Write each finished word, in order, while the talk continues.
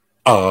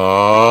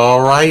All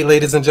right,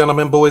 ladies and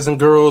gentlemen, boys and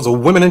girls,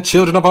 women and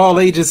children of all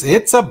ages,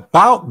 it's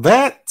about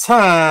that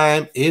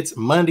time. It's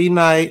Monday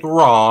Night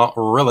Raw,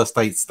 real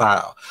estate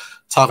style.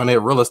 Talking that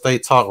real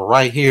estate talk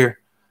right here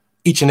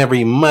each and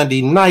every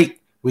Monday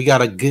night. We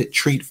got a good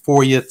treat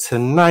for you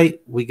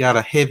tonight. We got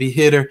a heavy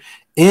hitter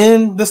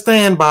in the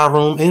standby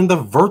room, in the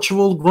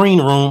virtual green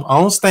room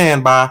on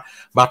standby,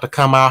 about to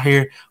come out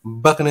here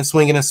bucking and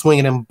swinging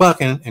and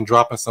bucking and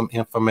dropping some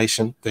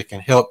information that can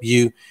help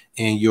you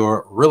in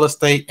your real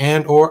estate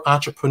and or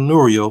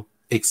entrepreneurial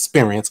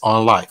experience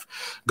on life.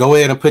 Go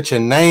ahead and put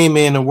your name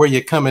in and where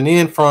you're coming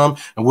in from,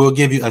 and we'll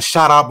give you a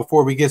shout out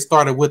before we get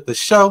started with the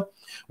show.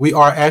 We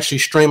are actually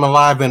streaming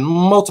live in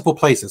multiple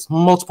places,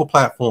 multiple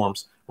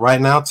platforms.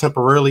 Right now,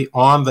 temporarily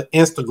on the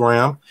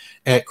Instagram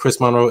at Chris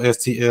Monroe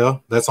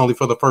STL. That's only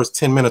for the first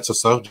 10 minutes or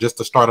so, just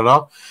to start it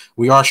off.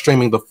 We are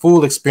streaming the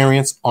full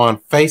experience on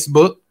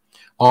Facebook,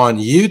 on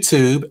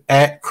YouTube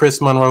at Chris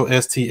Monroe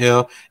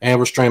STL, and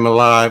we're streaming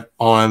live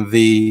on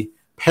the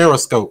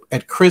Periscope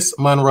at Chris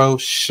Monroe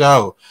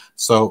Show.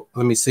 So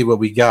let me see what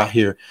we got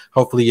here.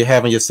 Hopefully you're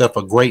having yourself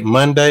a great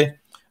Monday.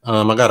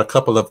 I got a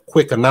couple of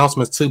quick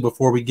announcements too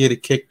before we get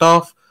it kicked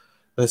off.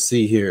 Let's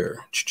see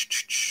here.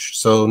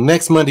 So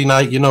next Monday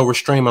night, we're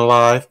streaming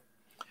live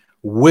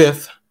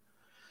with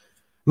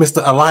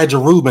Mr. Elijah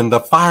Rubin,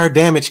 the Fire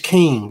Damage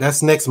King.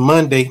 That's next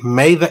Monday,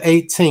 May the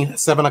 18th,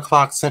 7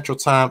 o'clock Central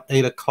Time,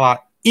 8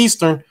 o'clock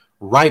Eastern,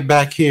 right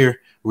back here.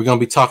 We're going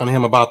to be talking to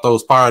him about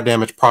those fire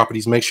damage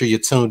properties. Make sure you're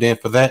tuned in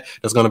for that.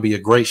 That's going to be a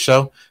great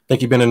show. I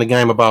think you've been in the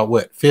game about,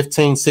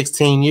 15,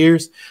 16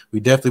 years?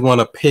 We definitely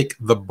want to pick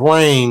the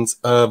brains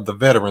of the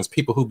veterans,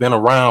 people who've been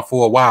around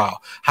for a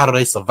while. How do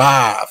they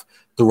survive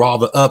through all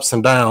the ups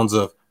and downs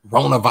of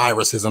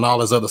coronaviruses and all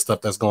this other stuff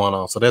that's going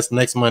on? So that's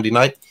next Monday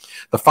night.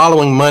 The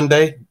following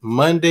Monday,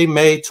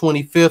 May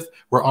 25th,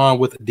 we're on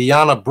with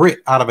Deanna Britt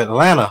out of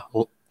Atlanta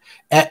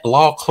at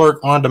Law Clerk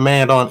on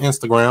Demand on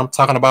Instagram,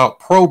 talking about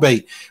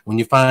probate. When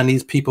you find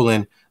these people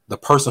and the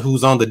person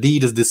who's on the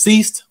deed is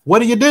deceased, what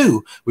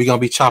do? We're going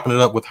to be chopping it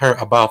up with her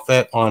about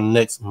that on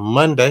next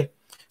Monday.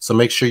 So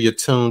make sure you're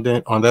tuned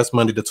in on that's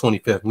Monday the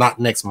 25th, not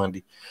next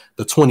Monday,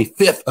 the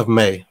 25th of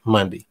May,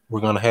 Monday. We're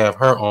going to have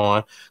her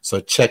on. So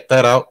check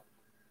that out.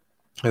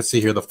 Let's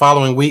see here. The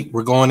following week,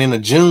 we're going into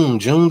June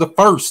the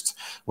 1st.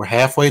 We're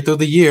halfway through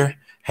the year,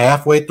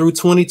 halfway through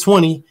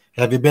 2020.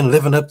 Have you been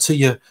living up to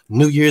your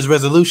New Year's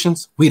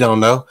resolutions? We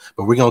don't know,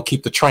 but we're going to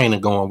keep the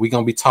training going. We're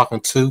going to be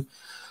talking to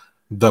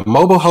the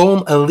mobile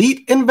home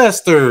elite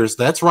investors.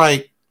 That's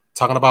right.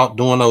 Talking about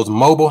doing those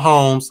mobile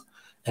homes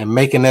and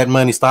making that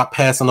money, stop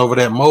passing over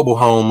that mobile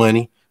home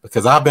money,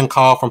 because I've been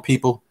called from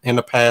people in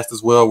the past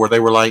as well where they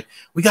were like,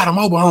 we got a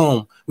mobile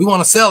home, we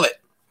want to sell it.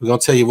 We're going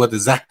to tell you what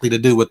exactly to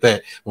do with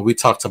that when we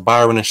talk to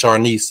Byron and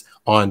Sharnice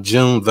on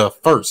June the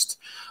 1st.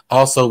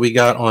 Also, we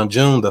got on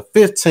June the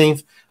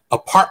 15th,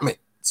 apartments.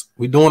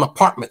 We're doing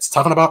apartments,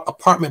 talking about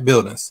apartment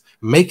buildings,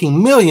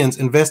 making millions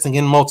investing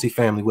in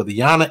multifamily with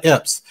Yana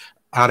Epps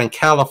out in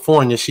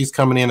California. She's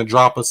coming in to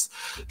drop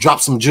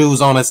some jewels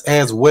on us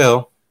as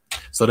well.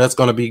 So that's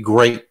going to be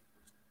great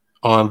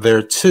on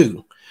there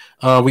too.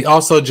 We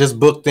also just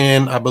booked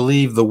in, I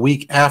believe the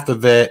week after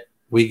that,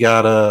 we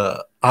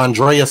got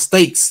Andrea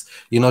Stakes.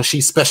 She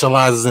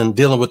specializes in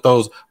dealing with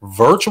those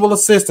virtual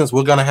assistants.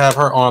 We're going to have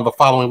her on the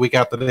following week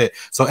after that.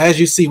 So as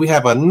you see, we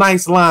have a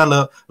nice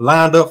lineup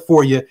lined up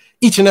for you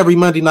each and every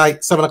Monday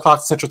night, 7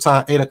 o'clock Central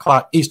Time, 8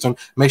 o'clock Eastern.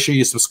 Make sure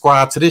you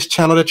subscribe to this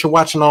channel that you're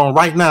watching on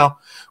right now,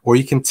 or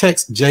you can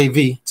text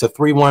JV to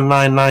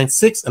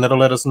 31996 and it'll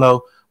let us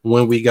know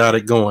when we got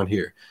it going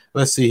here.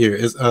 Let's see here.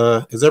 Is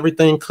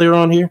everything clear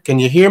on here? Can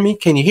you hear me?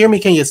 Can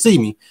you see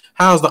me?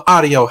 How's the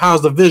audio?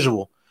 How's the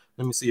visual?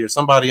 Let me see here.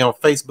 Somebody on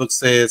Facebook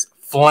says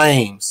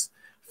flames.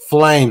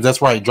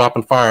 That's right.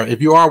 Dropping fire.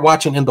 If you are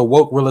watching in the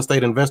Woke Real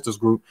Estate Investors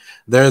Group,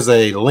 there's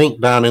a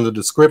link down in the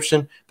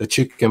description that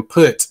you can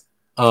put.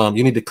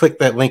 You need to click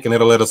that link and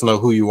it'll let us know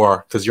who you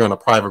are, because you're in a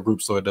private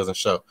group, so it doesn't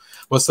show.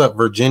 What's up,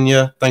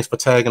 Virginia? Thanks for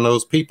tagging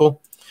those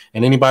people.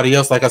 And anybody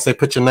else, like I said,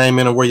 put your name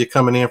in and where you're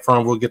coming in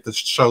from. We'll get the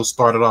show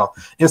started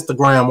off.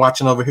 Instagram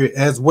watching over here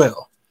as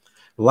well.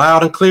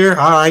 Loud and clear.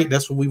 All right.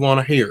 That's what we want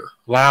to hear.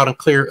 Loud and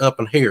clear up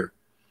in here.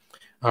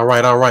 All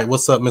right.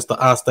 What's up, Mr.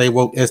 I Stay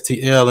Woke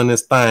STL in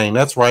this thing?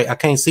 That's right. I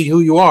can't see who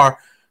you are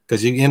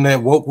because you're in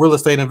that Woke Real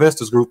Estate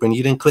Investors Group and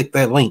you didn't click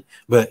that link.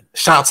 But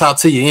shouts out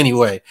to you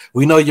anyway.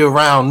 We know you're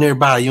around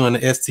nearby, you in the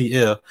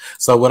STL.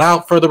 So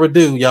without further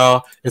ado,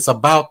 y'all, it's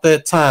about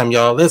that time,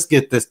 y'all. Let's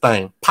get this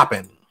thing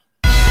popping.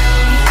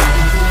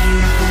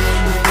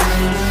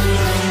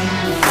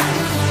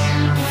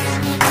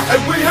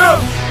 And we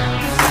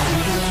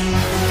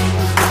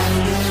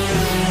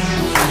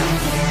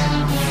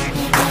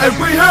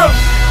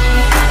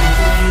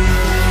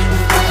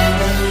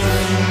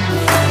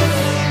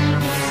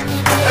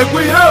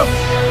have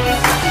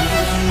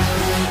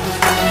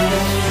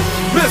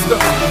Mr.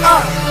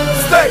 I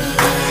Stay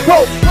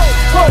Woke.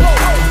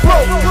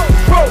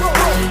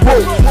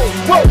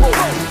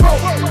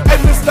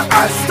 And Mr. I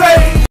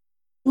Stay.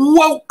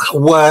 Woke,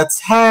 what's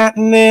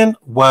happening?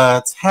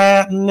 What's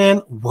happening?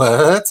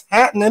 What's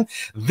happening?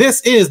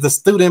 This is the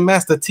student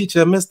master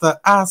teacher, Mr.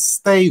 I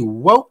Stay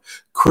Woke,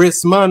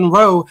 Chris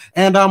Monroe,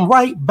 and I'm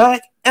right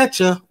back at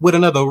you with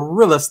another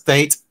real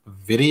estate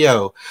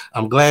video.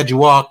 I'm glad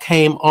you all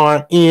came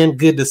on in.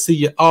 Good to see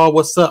you all.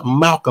 What's up,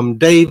 Malcolm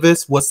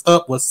Davis? What's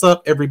up? What's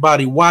up,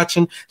 everybody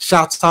watching?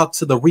 Shouts out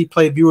to the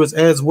replay viewers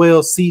as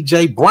well.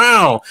 CJ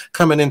Brown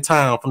coming in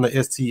town from the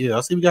STL.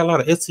 I see we got a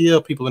lot of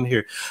STL people in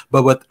here.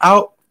 But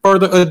without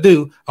further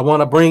ado, I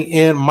want to bring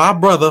in my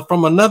brother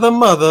from another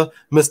mother,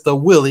 Mr.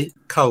 Willie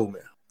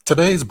Coleman.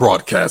 Today's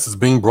broadcast is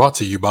being brought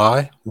to you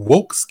by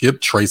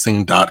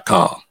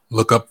WokeSkipTracing.com.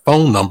 Look up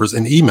phone numbers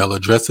and email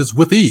addresses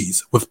with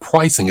ease, with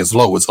pricing as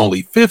low as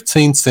only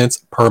 15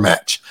 cents per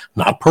match.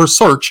 Not per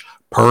search,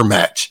 per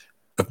match.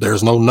 If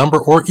there's no number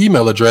or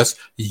email address,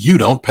 you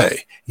don't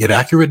pay. Get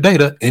accurate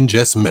data in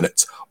just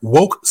minutes.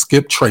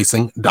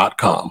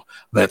 WokeSkipTracing.com.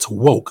 That's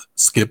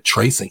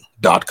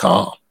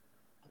WokeSkipTracing.com.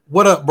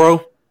 What up,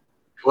 bro?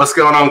 What's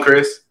going on,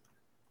 Chris?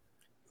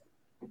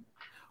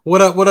 What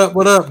up, what up,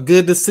 what up?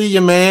 Good to see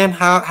you, man.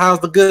 How's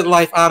the good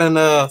life out in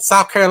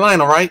South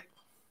Carolina, right?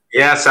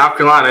 Yeah, South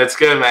Carolina. It's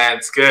good, man.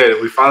 It's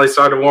good. We finally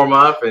started to warm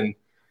up, and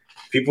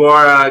people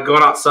are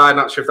going outside.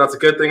 Not sure if that's a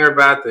good thing or a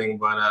bad thing,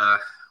 but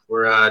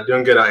we're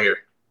doing good out here.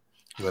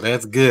 Well,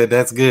 that's good.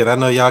 That's good. I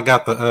know y'all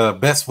got the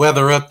best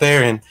weather up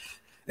there, and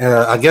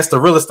I guess the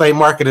real estate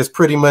market is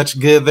pretty much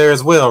good there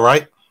as well,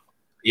 right?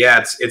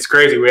 Yeah, it's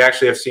crazy. We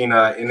actually have seen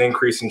an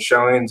increase in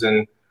showings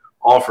and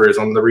offers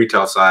on the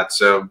retail side.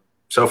 So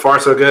far,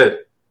 so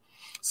good.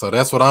 So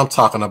that's what I'm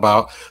talking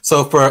about.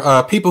 So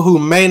for people who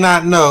may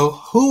not know,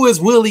 who is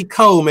Willie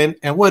Coleman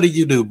and what do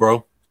you do,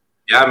 bro?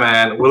 Yeah,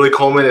 man. Willie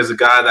Coleman is a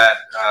guy that,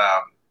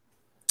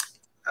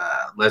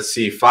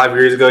 5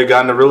 years ago, he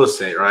got into real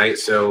estate, right?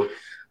 So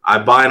I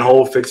buy and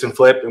hold, fix and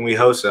flip, and we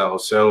wholesale.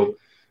 So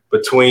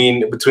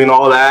between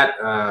all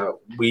that,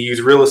 we use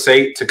real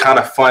estate to kind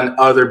of fund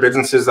other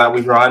businesses that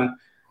we run.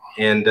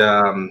 And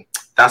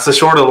that's the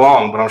short of the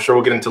long, but I'm sure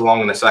we'll get into the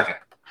long in a second.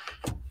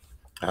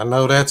 I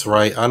know that's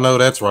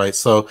right.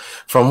 So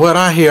from what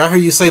I hear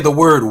you say the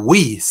word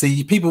we.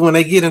 See, people, when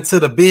they get into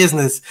the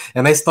business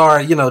and they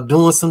start,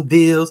 doing some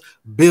deals,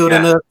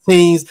 building up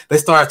teams, they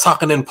start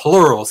talking in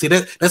plural. See,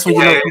 that's when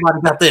you know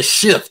somebody got that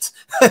shift.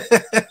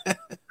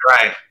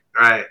 Right.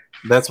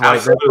 That's right.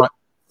 Absolutely.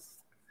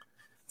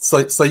 That's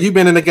right. So you've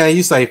been in the game,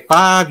 you say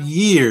 5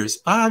 years.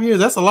 5 years,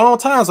 that's a long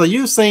time. So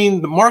you've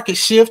seen the market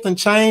shift and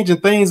change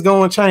and things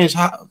go and change.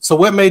 So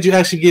what made you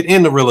actually get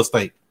into real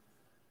estate?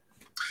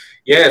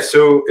 Yeah,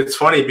 so it's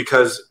funny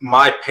because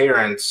my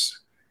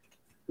parents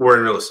were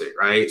in real estate,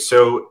 right?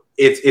 So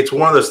it's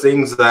one of those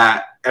things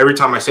that every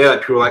time I say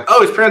that, people are like,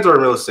 "Oh, his parents are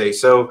in real estate."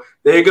 So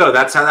there you go.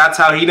 That's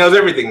how he knows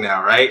everything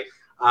now, right?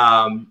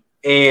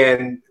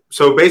 And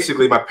so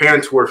basically, my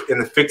parents were in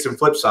the fix and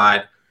flip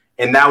side,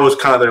 and that was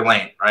kind of their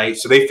lane, right?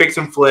 So they fix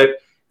and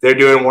flip. They're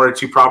doing 1 or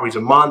 2 properties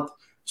a month.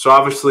 So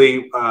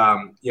obviously,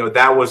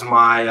 that was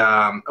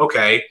my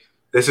okay.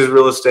 This is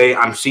real estate.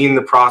 I'm seeing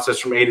the process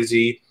from A to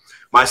Z.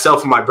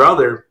 Myself and my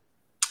brother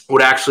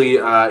would actually,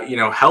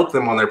 help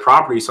them on their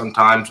property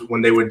sometimes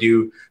when they would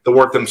do the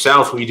work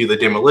themselves. We do the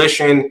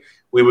demolition.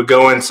 We would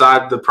go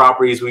inside the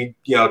properties. We,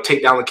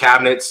 take down the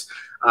cabinets.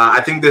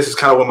 I think this is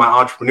kind of when my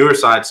entrepreneur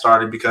side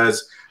started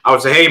because I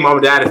would say, hey, mom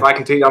and dad, if I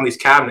can take down these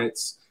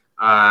cabinets,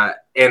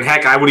 and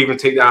heck, I would even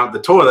take down the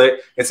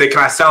toilet and say, can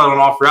I sell it on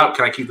offer up?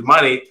 Can I keep the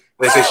money? And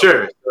they say,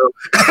 sure. So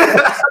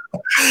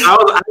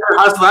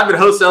I've been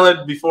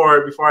wholesaling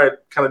before I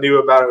kind of knew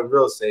about it with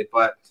real estate,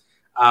 but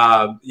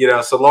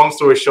so long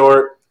story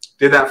short,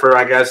 did that for,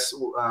 I guess,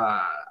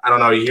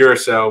 a year or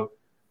so.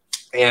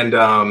 And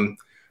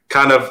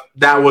kind of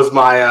that was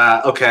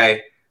my,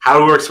 okay, how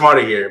do we work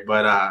smarter here?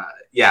 But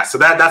so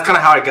that's kind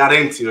of how I got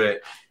into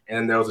it.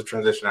 And there was a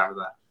transition after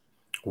that.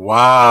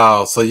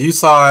 Wow. So you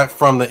saw it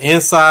from the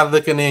inside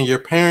looking in. Your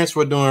parents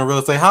were doing real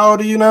estate. How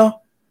old are you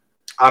now?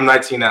 I'm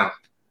 19 now.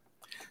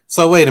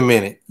 So wait a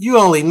minute. You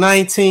only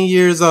 19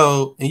 years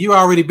old and you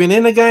already been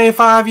in the game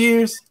 5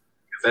 years?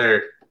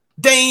 There.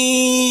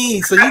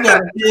 Dang! So you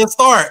got a good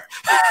start.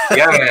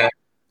 Yeah, man.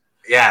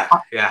 Yeah.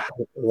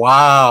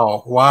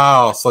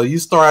 Wow. So you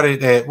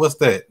started at, what's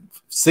that,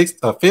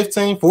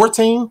 15,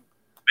 14?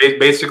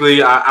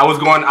 Basically, I was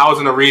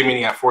in a REIA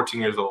meeting at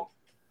 14 years old.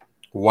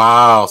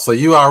 Wow. So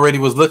you already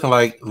was looking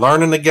like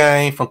learning the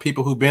game from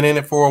people who've been in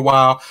it for a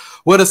while.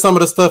 What are some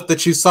of the stuff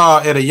that you saw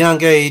at a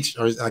young age,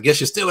 or I guess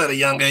you're still at a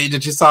young age,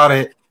 that you saw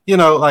that,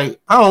 like,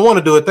 I don't want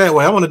to do it that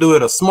way. I want to do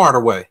it a smarter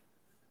way.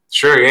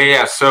 Sure.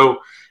 Yeah.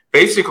 So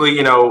basically,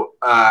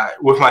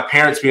 with my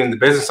parents being in the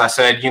business, I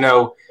said,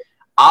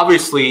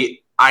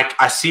 obviously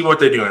I see what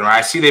they're doing, right?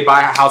 I see they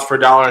buy a house for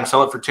 $1 and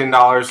sell it for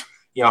 $10,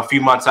 a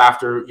few months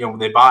after,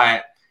 they buy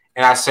it.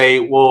 And I say,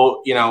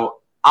 well,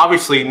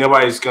 obviously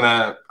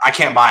I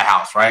can't buy a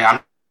house,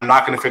 right? I'm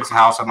not going to fix a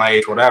house at my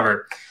age,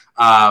 whatever.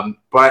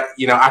 But,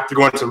 after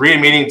going to REIA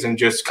meetings and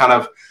just kind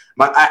of,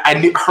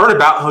 I heard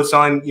about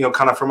wholesaling,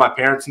 kind of from my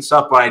parents and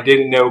stuff, but I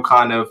didn't know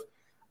kind of,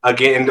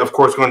 again, of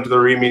course, going to the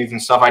REIA meetings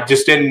and stuff, I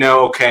just didn't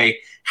know, okay,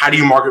 how do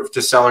you market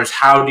to sellers?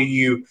 How do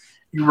you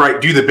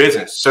do the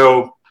business?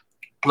 So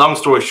long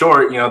story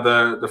short,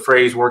 the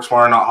phrase work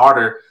smarter, not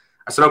harder.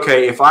 I said,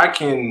 okay, if I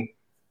can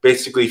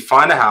basically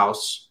find a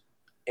house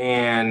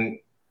and,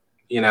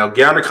 get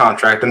under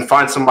contract and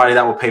find somebody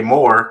that will pay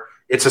more,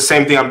 it's the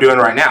same thing I'm doing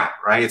right now,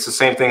 right? It's the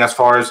same thing as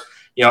far as,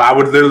 I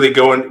would literally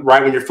go in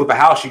right when you flip a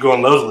house, you go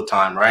in Lowe's all the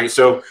time, right?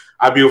 So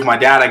I'd be with my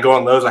dad, I go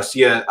in Lowe's, I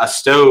see a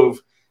stove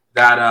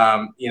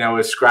that,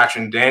 is scratch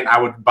and dent. I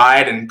would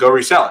buy it and go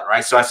resell it,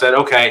 right? So I said,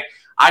 okay,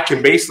 I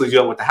can basically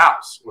deal with a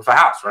house,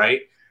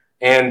 right?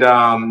 And,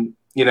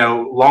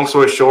 long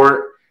story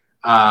short,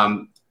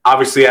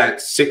 obviously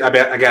at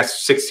I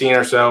guess 16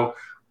 or so,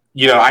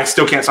 I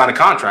still can't sign a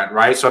contract,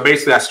 right? So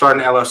basically I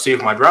started an LLC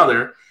with my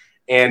brother,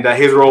 and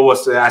his role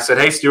was I said,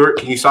 hey, Stuart,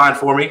 can you sign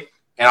for me?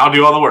 And I'll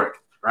do all the work,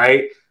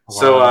 right? Wow.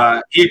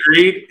 So he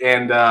agreed,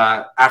 and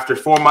after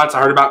 4 months,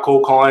 I heard about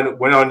cold calling,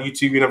 went on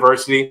YouTube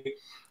University,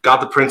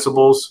 got the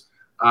principles,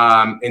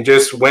 and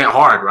just went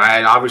hard,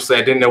 right? Obviously,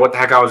 I didn't know what the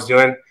heck I was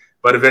doing,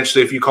 but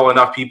eventually, if you call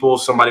enough people,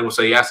 somebody will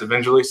say yes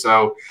eventually.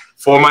 So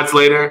 4 months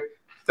later,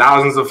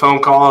 thousands of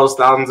phone calls,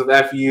 thousands of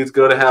FUs,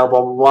 go to hell,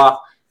 blah, blah, blah.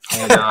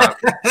 And,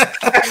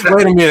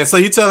 wait a minute. So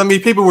you telling me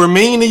people were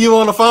mean to you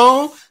on the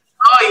phone?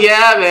 Oh,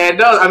 yeah, man.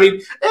 No, I mean,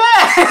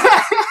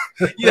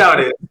 you know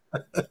it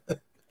is.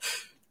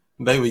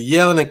 They were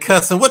yelling and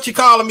cussing. What you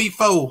calling me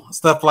for?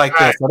 Stuff like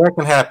that. So that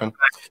can happen.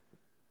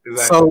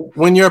 Exactly. So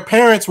when your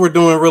parents were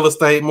doing real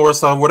estate more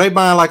so, were they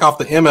buying like off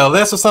the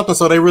MLS or something?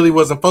 So they really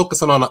wasn't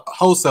focusing on the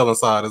wholesaling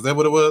side. Is that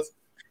what it was?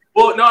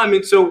 Well, no, I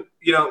mean, so,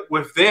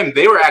 with them,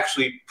 they were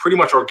actually pretty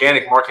much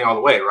organic marketing all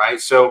the way, right?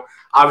 So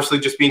obviously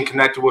just being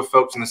connected with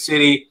folks in the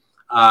city,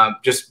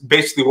 just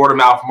basically word of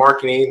mouth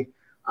marketing.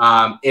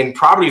 And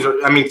properties are,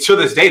 to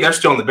this day, they're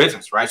still in the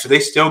business, right? So they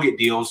still get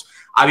deals.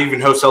 I've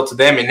even wholesaled to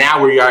them. And now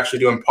we're actually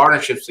doing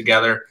partnerships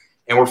together,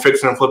 and we're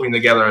fixing and flipping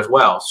together as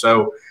well.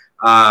 So,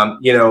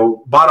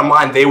 bottom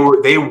line, they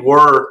were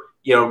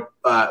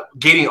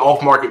getting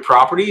off market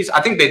properties. I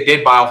think they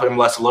did buy off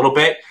MLS a little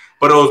bit,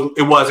 but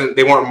it wasn't,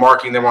 they weren't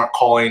marketing, they weren't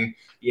calling,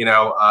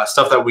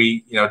 stuff that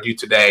we, do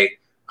today,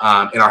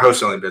 in our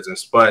wholesaling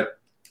business. But,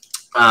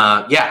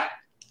 yeah.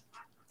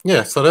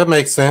 Yeah, so that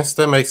makes sense.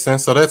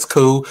 So that's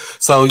cool.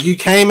 So you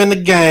came in the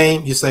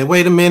game. You say,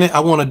 wait a minute, I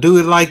want to do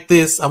it like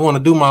this. I want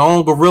to do my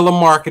own guerrilla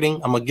marketing.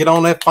 I'm going to get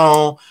on that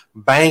phone,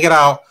 bang it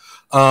out.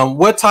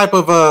 What type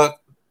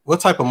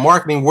of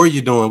marketing were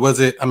you doing?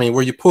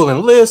 Were you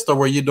pulling lists, or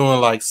were you doing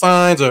like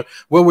signs, or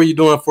what were you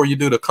doing before you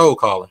do the cold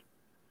calling?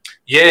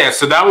 Yeah,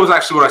 so that was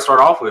actually what I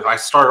started off with. I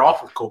started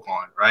off with cold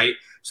calling, right?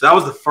 So that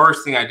was the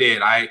first thing I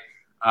did. I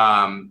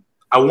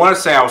want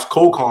to say I was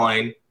cold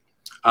calling,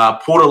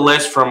 pulled a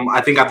list from,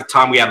 I think at the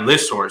time we had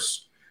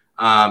ListSource.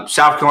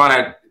 South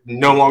Carolina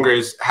no longer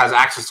has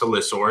access to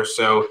ListSource,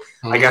 so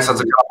I guess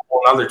that's a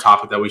whole other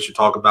topic that we should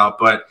talk about.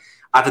 But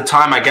at the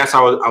time, I guess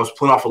I was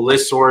pulling off a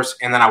ListSource,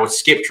 and then I would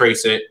skip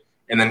trace it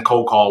and then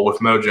cold call with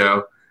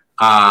Mojo.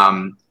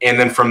 And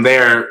then from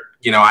there,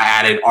 I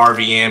added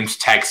RVMs,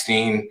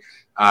 texting.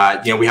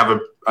 We have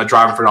a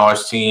Driving for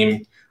Dollars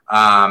team.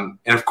 And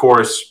of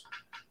course,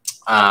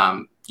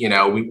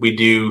 we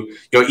do,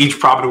 each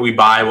property we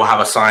buy will have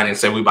a sign and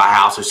say we buy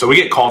houses. So we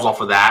get calls off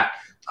of that,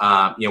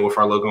 with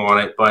our logo on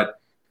it. But,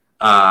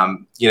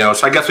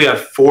 so I guess we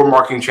have 4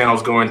 marketing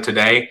channels going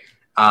today.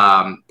 But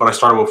I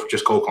started with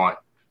just cold calling.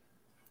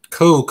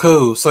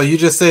 Cool. So you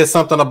just said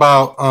something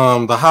about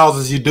the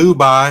houses you do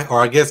buy,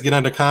 or I guess get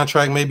under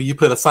contract. Maybe you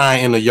put a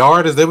sign in the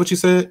yard. Is that what you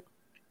said?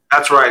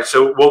 That's right.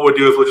 So what we'll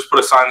do is we'll just put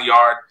a sign in the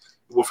yard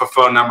with a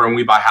phone number, and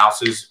we buy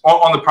houses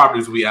on the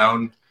properties we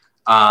own.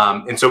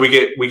 And so we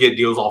get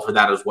deals off of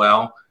that as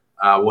well.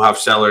 We'll have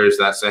sellers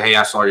that say, hey,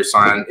 I saw your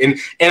sign. And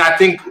I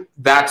think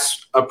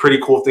that's a pretty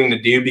cool thing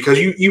to do, because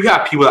you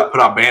have people that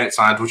put out bandit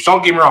signs, which,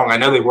 don't get me wrong, I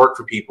know they work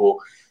for people.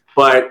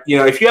 But,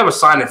 if you have a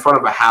sign in front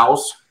of a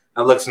house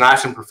that looks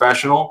nice and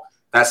professional,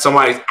 that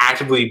somebody's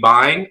actively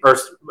buying or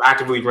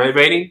actively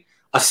renovating,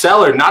 a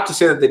seller, not to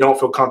say that they don't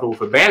feel comfortable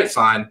with a bandit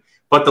sign,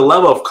 but the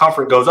level of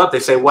comfort goes up. They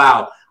say,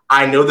 wow,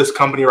 I know this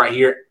company right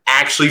here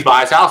actually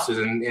buys houses,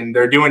 and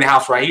they're doing a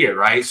house right here,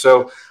 right?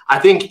 So I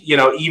think,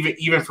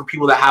 even for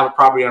people that have a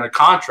property under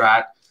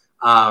contract,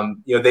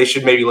 they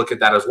should maybe look at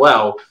that as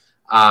well.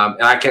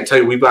 And I can't tell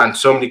you, we've gotten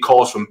so many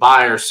calls from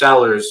buyers,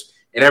 sellers,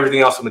 and everything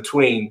else in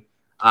between,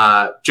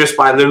 just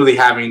by literally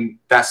having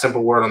that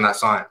simple word on that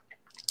sign.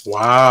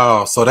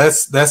 Wow. So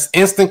that's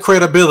instant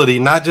credibility,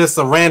 not just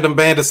a random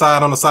bandit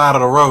sign on the side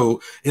of the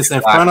road. It's in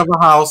front of a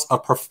house, a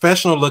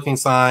professional looking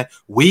sign.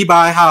 We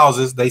buy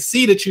houses. They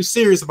see that you're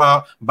serious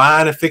about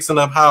buying and fixing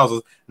up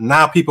houses.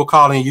 Now people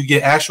calling, you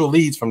get actual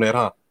leads from that,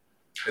 huh?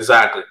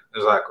 Exactly.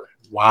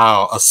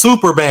 Wow. A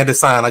super bandit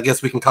sign, I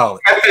guess we can call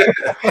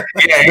it.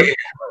 Yeah.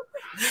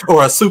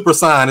 Or a super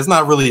sign. It's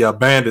not really a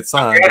bandit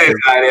sign.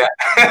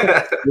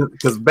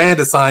 Because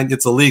bandit sign,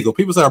 it's illegal.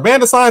 People say, are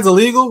bandit signs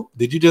illegal?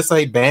 Did you just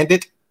say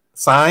bandit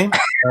sign?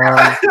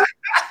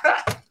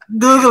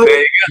 Google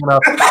it.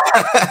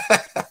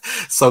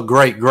 So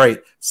great.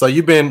 So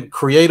you've been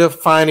creative,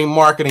 finding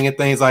marketing and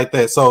things like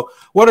that. So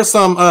what are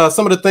some of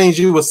the things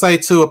you would say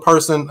to a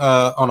person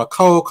on a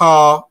cold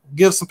call?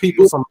 Give some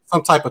people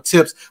some type of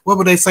tips. What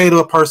would they say to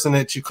a person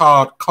that you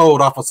called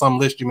cold off of some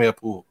list you may have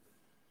pulled?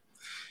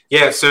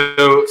 Yeah,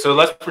 so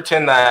let's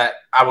pretend that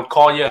I would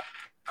call you.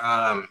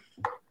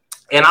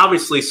 And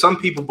obviously some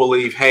people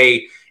believe,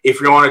 hey,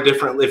 if you're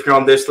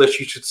on this list,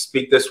 you should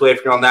speak this way.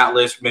 If you're on that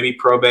list, maybe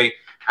probate,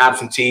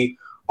 absentee.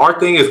 Our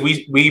thing is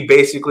we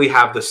basically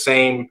have the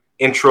same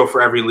intro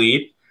for every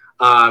lead.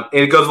 And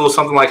it goes a little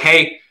something like,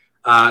 hey,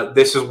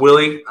 this is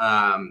Willie.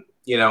 I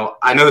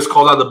know this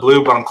call's out of the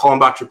blue, but I'm calling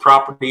about your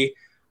property.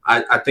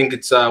 I think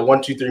it's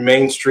 123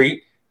 Main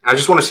Street. I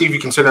just want to see if you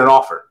consider an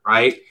offer,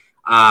 right?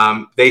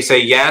 They say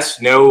yes,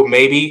 no,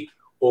 maybe,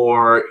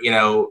 or,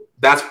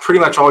 that's pretty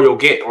much all you'll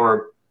get,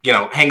 or,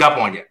 hang up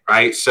on you,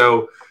 right?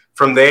 So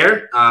from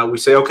there, we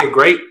say, okay,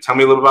 great. Tell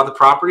me a little about the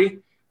property.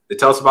 They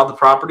tell us about the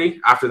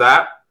property. After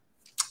that,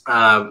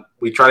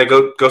 we try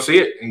to go see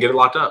it and get it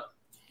locked up.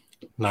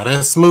 Now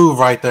that's smooth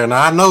right there.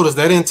 Now I noticed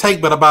that didn't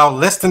take but about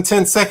less than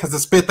 10 seconds to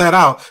spit that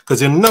out, because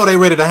they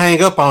ready to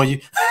hang up on you.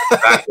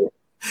 Exactly.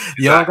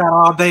 Y'all got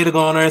all day to go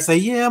on there and say,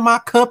 yeah, my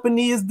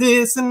company is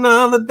this and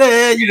none of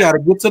that. You got to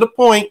get to the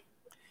point.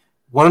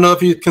 Want to know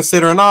if you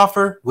consider an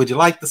offer? Would you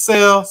like to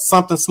sell?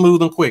 Something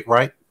smooth and quick,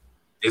 right?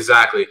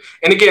 Exactly.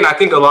 And again, I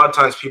think a lot of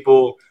times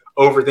people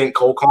overthink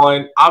cold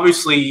calling.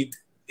 Obviously,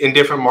 in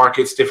different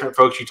markets, different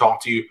folks you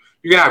talk to,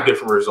 you're going to have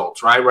different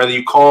results, right? Whether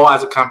you call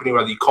as a company,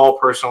 whether you call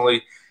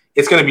personally,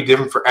 it's going to be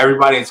different for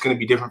everybody. It's going to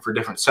be different for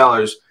different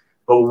sellers.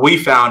 But what we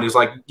found is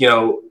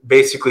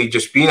basically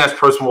just being as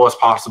personable as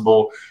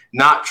possible,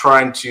 not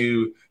trying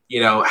to,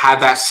 have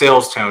that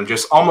sales tone,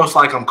 just almost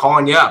like I'm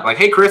calling you up. Like,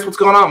 hey, Chris, what's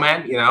going on,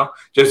 man?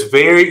 Just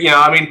very,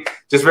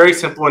 just very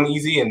simple and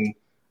easy, and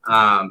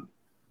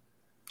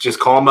just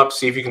call them up,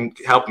 see if you can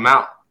help them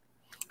out.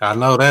 I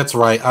know that's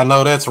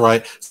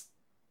right.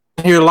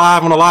 Here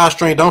live on the live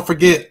stream. Don't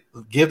forget,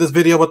 give this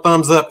video a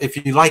thumbs up if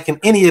you liking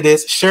any of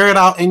this. Share it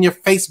out in your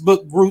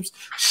Facebook groups.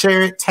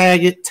 Share it,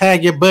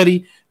 tag your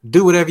buddy.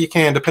 Do whatever you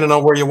can, depending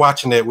on where you're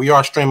watching it. We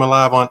are streaming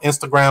live on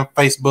Instagram,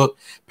 Facebook,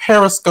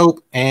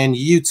 Periscope, and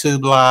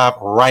YouTube live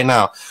right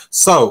now.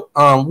 So,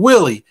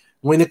 Willie,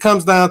 when it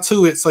comes down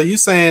to it, so you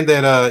saying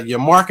that you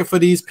market for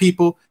these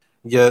people,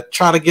 you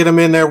try to get them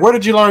in there. Where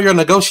did you learn your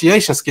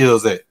negotiation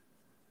skills at?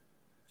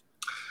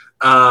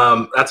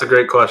 That's a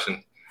great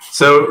question.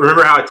 So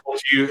remember how I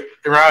told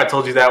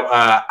you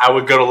that I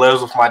would go to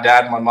Lowe's with my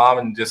dad and my mom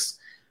and just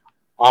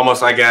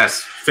almost,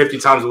 50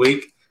 times a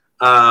week.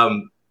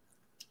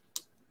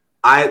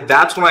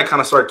 That's when I kind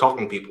of started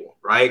talking to people,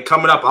 right?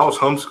 Coming up, I was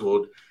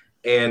homeschooled,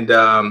 and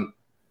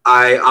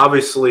I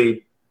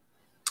obviously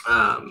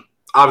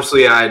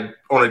I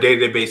on a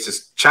day-to-day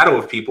basis chatted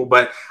with people,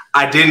 but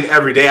I didn't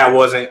every day. I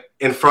wasn't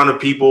in front of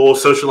people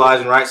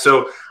socializing, right?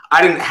 So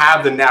I didn't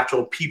have the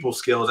natural people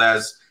skills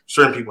as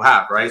certain people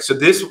have, right? So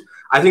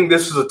I think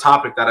this is a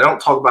topic that I don't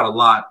talk about a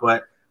lot,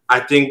 but I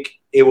think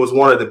it was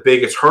one of the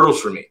biggest hurdles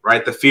for me,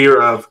 right? The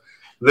fear of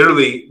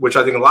literally, which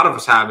I think a lot of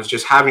us have, is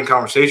just having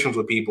conversations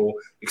with people,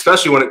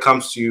 especially when it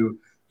comes to,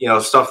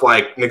 stuff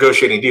like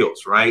negotiating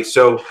deals, right?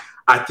 So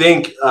I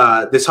think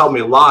this helped me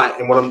a lot.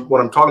 And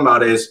what I'm talking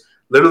about is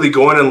literally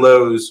going in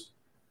Lowe's,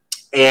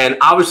 and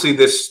obviously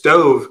this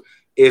stove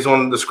is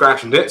on the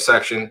scratch and dent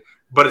section,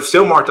 but it's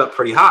still marked up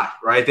pretty high,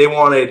 right? They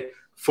wanted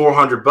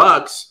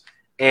 $400,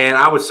 and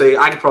I would say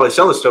I could probably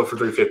sell the stove for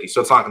 $350,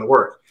 so it's not going to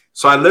work.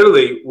 So I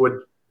literally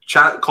would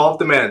call up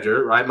the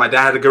manager, right? My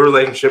dad had a good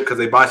relationship because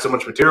they buy so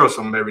much materials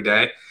from him every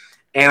day,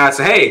 and I'd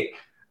say, hey,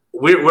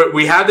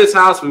 we have this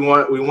house. We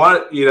want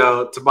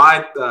to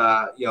buy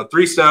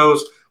 3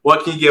 stoves.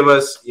 What can you give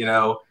us?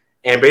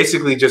 And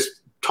basically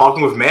just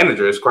talking with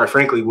managers, quite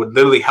frankly, would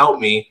literally help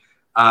me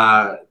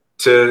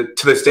to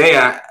this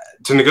day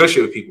to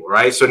negotiate with people,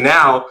 right? So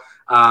now,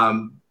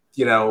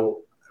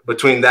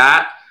 between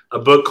that, a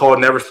book called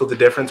Never Split the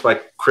Difference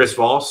by Chris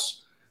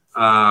Voss,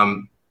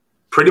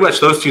 pretty much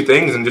those two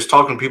things, and just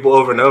talking to people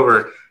over and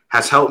over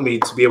has helped me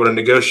to be able to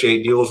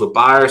negotiate deals with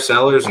buyers,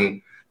 sellers,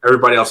 and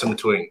everybody else in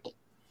between.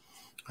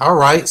 All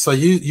right. So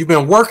you've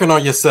been working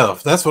on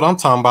yourself. That's what I'm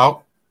talking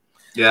about.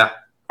 Yeah.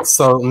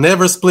 So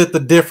Never Split the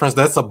Difference.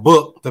 That's a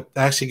book that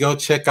actually go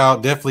check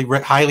out.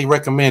 Definitely highly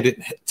recommend it.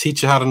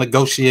 Teach you how to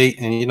negotiate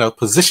and,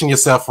 position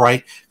yourself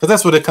right. Because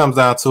that's what it comes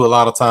down to a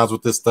lot of times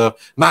with this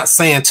stuff. Not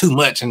saying too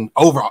much and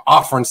over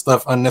offering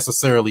stuff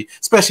unnecessarily,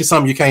 especially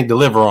something you can't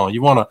deliver on.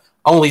 You want to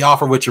only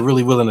offer what you're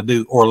really willing to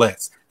do or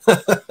less.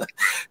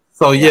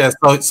 So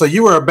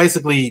you were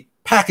basically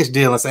package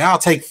deal and say, I'll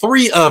take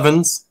 3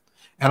 ovens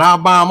and I'll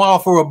buy them all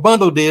for a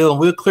bundle deal and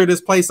we'll clear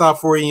this place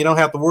out for you. And you don't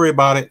have to worry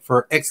about it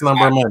for X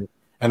number of money.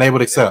 And they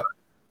would accept.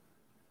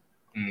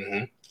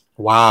 Mm-hmm.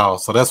 Wow.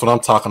 So that's what I'm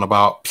talking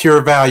about.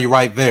 Pure value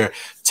right there.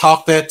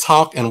 Talk that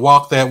talk and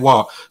walk that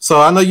walk.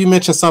 So I know you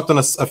mentioned something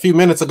a few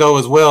minutes ago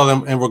as well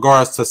in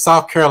regards to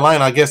South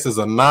Carolina, I guess, is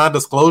a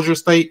non-disclosure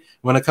state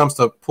when it comes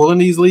to pulling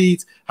these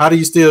leads. How do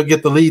you still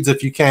get the leads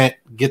if you can't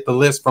get the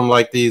list from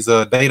like these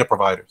data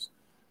providers?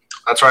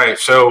 That's right.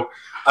 So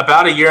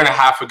about a year and a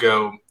half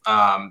ago,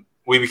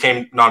 we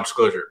became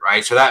non-disclosure,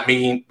 right? So that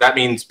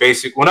means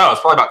basically, well, no,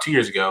 it's probably about 2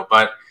 years ago,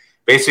 but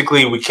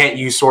basically we can't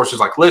use sources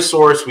like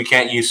ListSource. We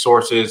can't use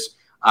sources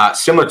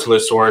similar to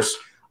ListSource.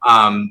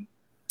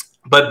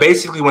 But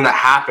basically when that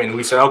happened,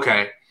 we said,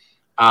 okay,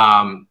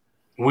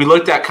 we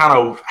looked at kind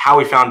of how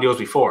we found deals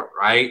before,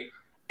 right?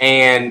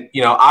 And,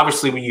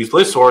 obviously we used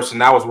ListSource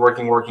and that was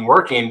working.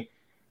 And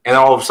then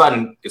all of a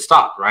sudden it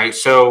stopped, right?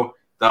 So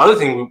the other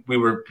thing we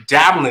were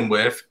dabbling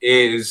with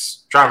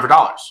is driving for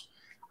dollars.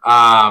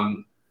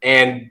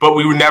 But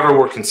we never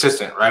were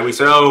consistent, right? We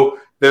said, oh,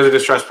 there's a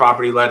distressed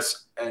property.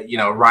 Let's,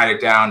 write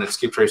it down and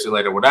skip trace it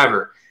later,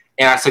 whatever.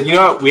 And I said,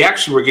 we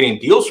actually were getting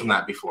deals from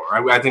that before,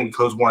 right? I think we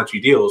closed 1 or 2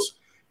 deals.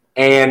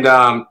 And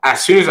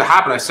as soon as it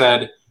happened, I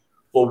said,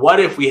 well, what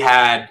if we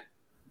had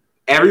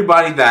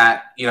everybody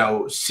that,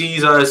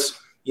 sees us,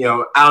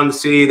 out in the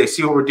city, they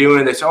see what we're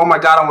doing. They say, oh my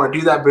God, I want to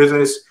do that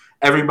business.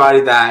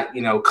 Everybody that,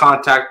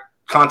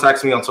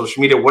 contacts me on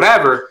social media,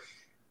 whatever,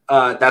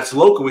 that's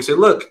local. We said,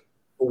 look,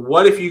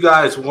 what if you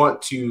guys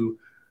want to,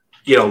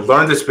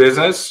 learn this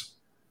business?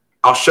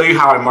 I'll show you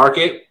how I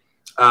market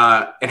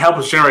and help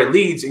us generate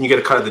leads, and you get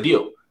a cut of the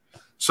deal.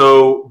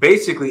 So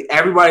basically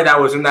everybody that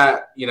was in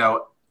that,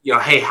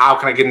 hey, how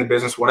can I get in the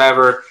business?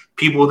 Whatever,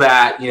 people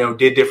that,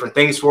 did different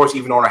things for us,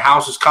 even owner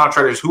houses,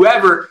 contractors,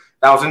 whoever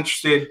that was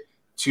interested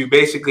to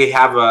basically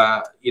have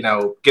a,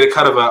 get a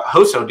cut of a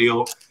wholesale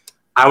deal.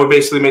 I would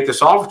basically make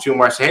this offer to them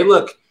where I say, hey,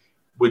 look,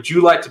 would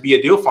you like to be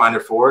a deal finder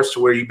for us?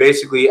 To where you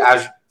basically,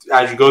 as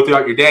you go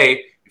throughout your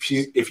day,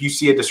 if you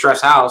see a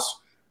distressed house,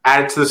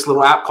 add it to this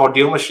little app called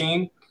Deal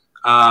Machine.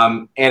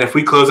 And if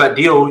we close that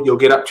deal, you'll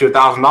get up to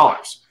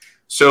 $1,000.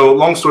 So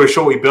long story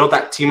short, we built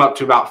that team up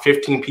to about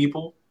 15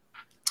 people.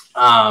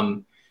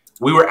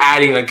 We were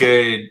adding a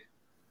good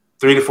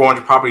 300 to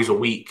 400 properties a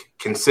week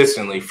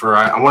consistently for,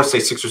 I want to say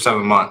 6 or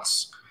 7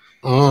 months.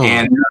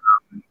 And,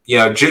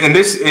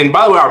 and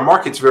by the way, our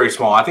market's very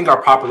small. I think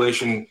our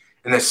population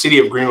in the city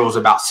of Greenville is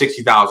about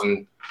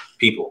 60,000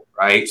 people,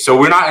 right? So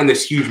we're not in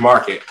this huge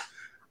market.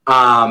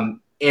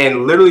 And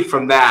literally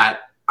from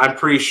that, I'm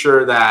pretty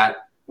sure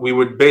that we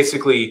would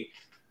basically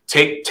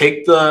take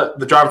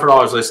the Driving for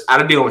Dollars list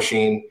out of Deal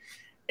Machine,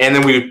 and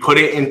then we would put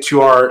it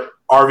into our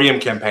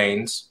RVM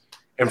campaigns.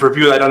 And for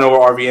people that don't know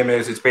what RVM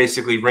is, it's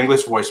basically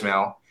ringless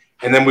voicemail.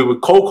 And then we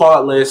would cold call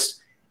that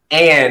list,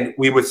 and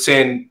we would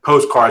send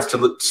postcards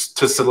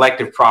to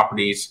selective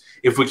properties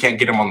if we can't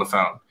get them on the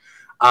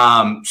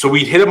phone. So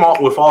we'd hit them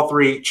all with all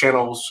 3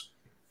 channels.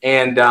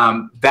 And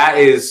that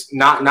is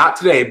not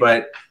today,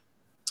 but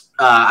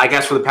I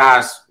guess for the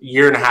past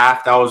year and a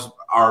half, that was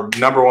our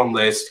number 1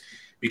 list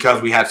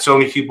because we had so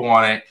many people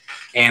on it,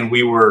 and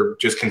we were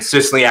just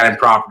consistently adding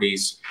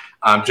properties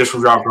just for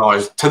Driving for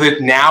Dollars.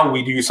 Now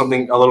we do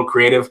something a little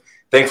creative.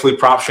 Thankfully,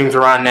 PropStream's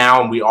around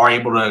now, and we are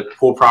able to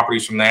pull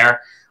properties from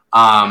there.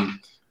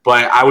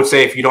 But I would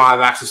say if you don't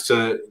have access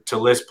to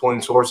list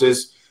pulling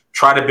sources,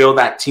 try to build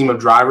that team of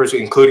drivers,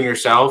 including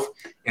yourself,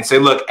 and say,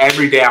 look,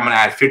 every day I'm going to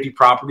add 50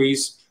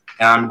 properties,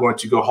 and I'm going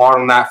to go hard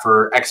on that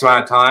for X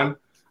amount of time.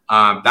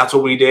 That's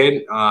what we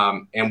did.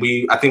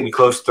 And I think we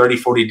closed 30,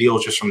 40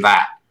 deals just from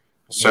that.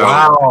 So,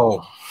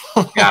 wow.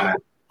 Yeah, man.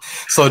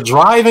 So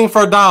driving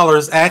for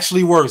dollars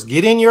actually works.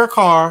 Get in your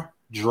car,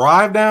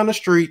 drive down the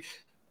street,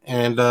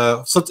 and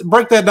so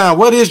break that down.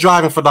 What is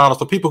driving for dollars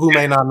for people who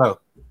may not know?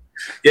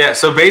 Yeah,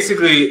 so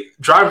basically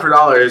driving for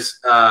dollars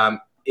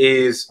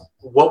is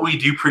what we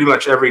do pretty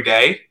much every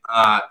day,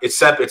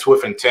 except it's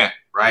with intent,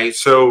 right?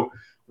 So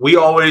we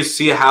always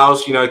see a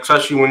house,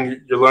 especially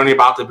when you're learning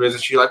about the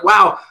business, you're like,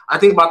 wow, I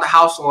think about the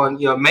house on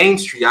Main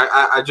Street.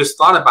 I just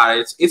thought about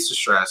it. It's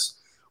distressed.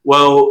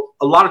 Well,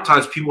 a lot of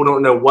times people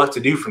don't know what to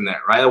do from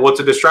there, right? What's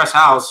a distressed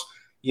house?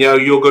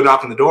 You'll go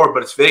knock on the door,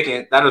 but it's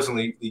vacant. That doesn't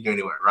lead you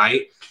anywhere,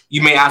 right?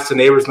 You may ask the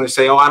neighbors and they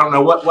say, oh, I don't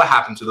know what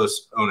happened to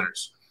those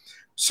owners.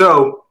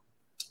 So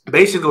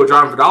basically what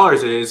Driving for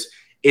Dollars is,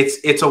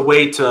 it's a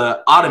way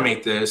to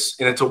automate this,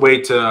 and it's a way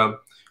to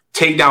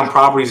take down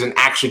properties and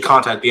actually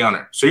contact the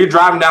owner. So you're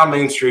driving down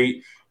Main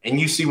Street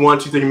and you see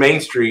 123 Main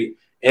Street,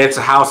 and it's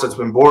a house that's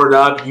been boarded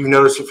up. You've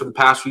noticed it for the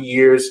past few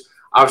years.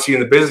 Obviously,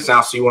 you're in the business now,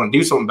 so you want to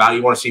do something about it.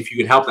 You want to see if you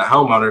can help that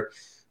homeowner.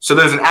 So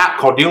there's an app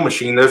called Deal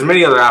Machine. There's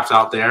many other apps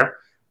out there,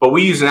 but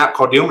we use an app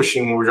called Deal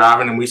Machine when we're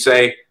driving, and we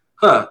say,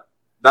 that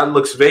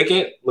looks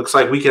vacant. Looks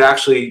like we could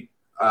actually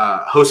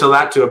wholesale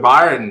that to a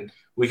buyer, and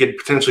we could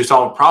potentially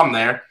solve a problem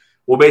there.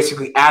 We'll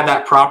basically add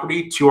that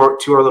property to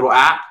our little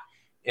app,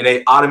 and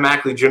it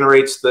automatically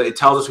generates it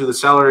tells us who the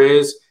seller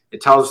is. It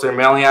tells us their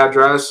mailing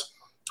address.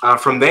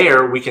 From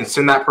there, we can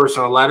send that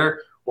person a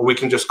letter, or we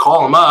can just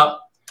call them up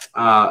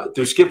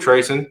through skip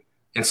tracing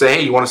and say,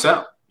 hey, you want to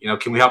sell?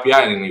 Can we help you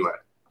out in any way?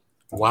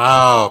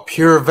 Wow,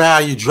 pure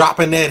value,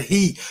 dropping that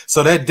heat.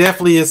 So that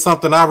definitely is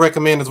something I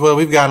recommend as well.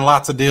 We've gotten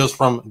lots of deals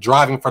from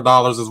Driving for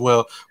Dollars as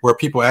well, where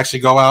people actually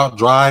go out,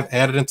 drive,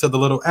 add it into the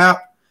little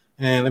app,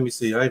 And let me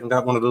see. I even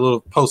got one of the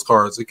little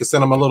postcards. You can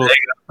send them a little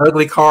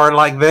ugly card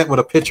like that with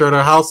a picture of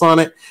their house on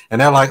it.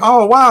 And they're like,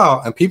 oh,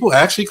 wow. And people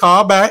actually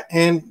call back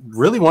and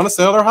really want to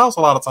sell their house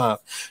a lot of times.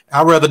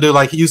 I'd rather do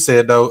like you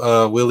said,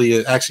 though,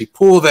 Willie, actually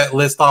pull that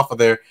list off of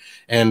there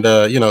and,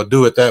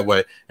 do it that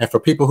way. And for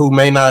people who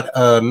may not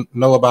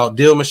know about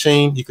Deal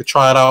Machine, you could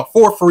try it out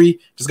for free.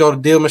 Just go to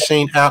Deal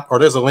Machine app, or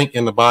there's a link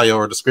in the bio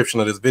or description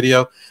of this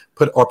video.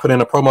 Put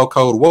in a promo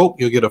code WOKE.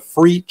 You'll get a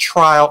free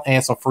trial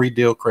and some free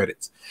deal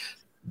credits.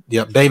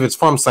 Yep, David's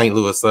from St.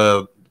 Louis,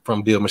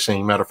 from Deal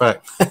Machine, matter of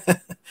fact.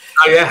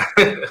 Oh, yeah.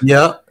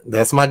 Yep,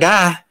 that's my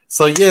guy.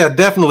 So, yeah,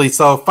 definitely.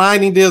 So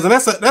finding deals, and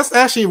that's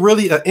actually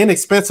really an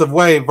inexpensive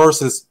way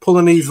versus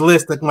pulling these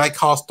lists that might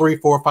cost $300,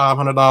 $400,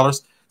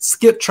 $500.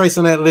 Skip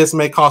tracing that list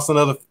may cost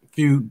another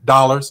few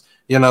dollars.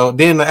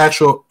 Then the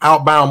actual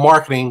outbound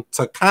marketing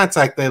to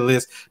contact that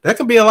list, that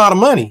can be a lot of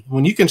money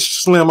when you can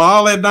slim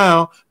all that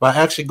down by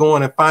actually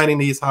going and finding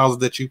these houses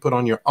that you put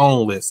on your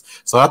own list.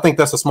 So I think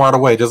that's a smarter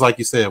way, just like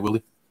you said,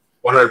 Willie.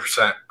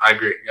 100%. I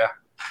agree. Yeah.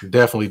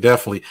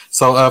 Definitely.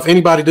 So if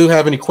anybody do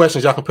have any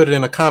questions, y'all can put it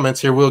in the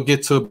comments here. We'll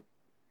get to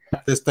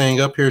this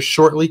thing up here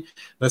shortly.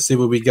 Let's see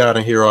what we got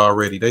in here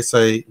already. They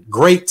say,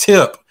 great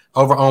tip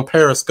over on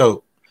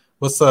Periscope.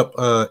 What's up,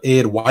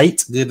 Ed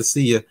White? Good to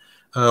see you.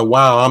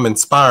 Wow, I'm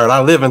inspired.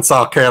 I live in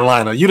South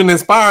Carolina. You didn't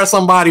inspire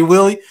somebody,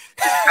 Willie.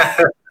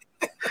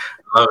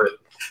 Love it.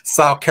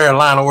 South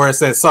Carolina, where it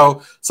says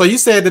so you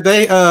said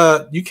today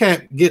you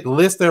can't get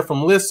lists there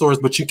from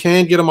ListSource, but you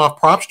can get them off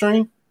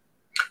PropStream?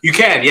 You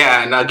can,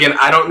 yeah. And again,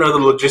 I don't know the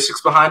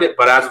logistics behind it,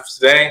 but as of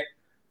today,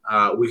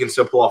 we can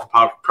still pull off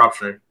a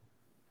PropStream.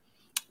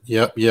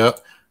 Yep.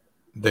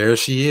 There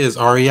she is,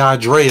 REI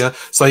Drea.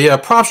 So yeah,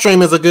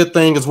 PropStream is a good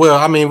thing as well.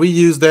 I mean, we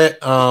use that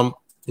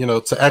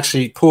to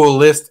actually pull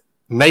lists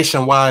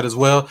nationwide as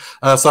well.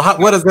 So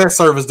what does that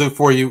service do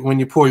for you when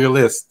you pull your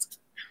list?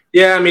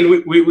 Yeah, I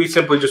mean, we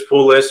simply just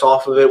pull lists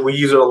off of it. We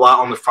use it a lot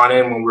on the front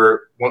end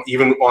when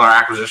even on our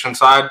acquisition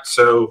side.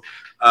 So,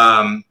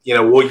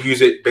 we'll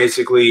use it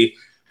basically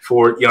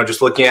for,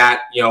 just looking at,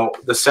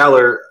 the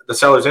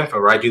seller's info,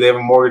 right? Do they have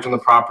a mortgage on the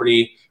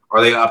property? Are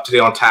they up to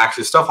date on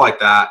taxes? Stuff like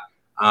that.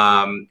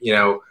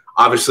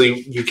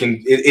 Obviously you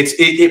can,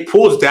 it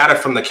pulls data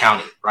from the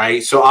county,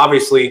 right? So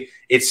obviously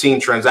it's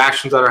seeing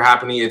transactions that are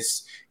happening.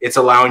 It's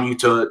allowing you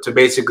to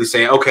basically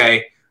say,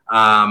 okay,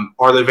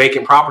 are there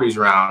vacant properties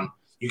around?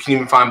 You can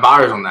even find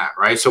buyers on that,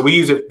 right? So we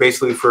use it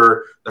basically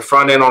for the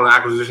front end on the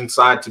acquisition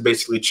side to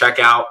basically check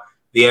out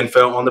the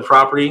info on the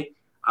property.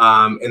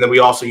 And then we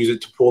also use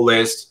it to pull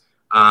lists.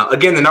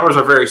 Again, the numbers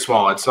are very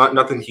small. It's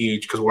nothing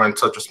huge because we're in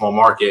such a small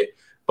market,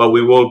 but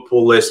we will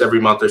pull lists every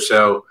month or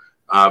so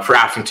for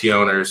absentee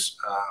owners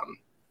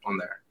on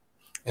there.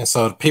 And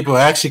so people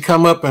actually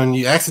come up and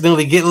you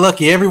accidentally get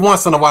lucky every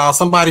once in a while.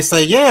 Somebody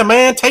say, yeah,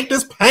 man, take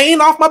this pain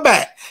off my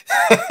back.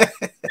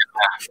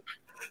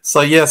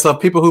 So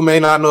people who may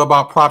not know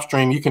about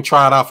PropStream, you can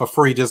try it out for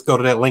free. Just go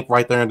to that link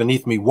right there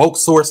underneath me,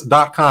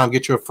 wokesource.com.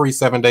 Get you a free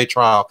 7-day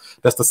trial.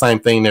 That's the same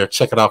thing there.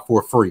 Check it out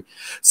for free.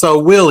 So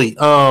Willie,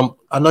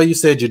 I know you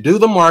said you do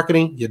the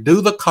marketing, you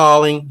do the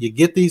calling, you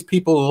get these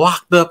people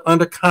locked up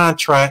under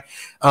contract.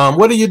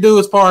 What do you do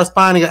as far as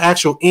finding an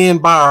actual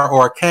end buyer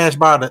or a cash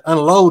buyer to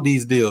unload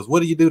these deals?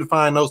 What do you do to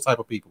find those type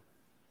of people?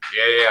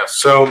 Yeah.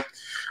 So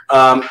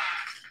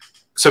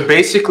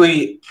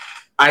basically,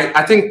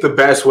 I think the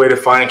best way to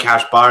find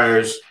cash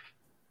buyers,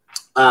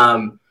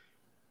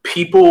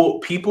 people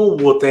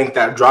will think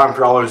that driving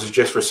for dollars is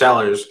just for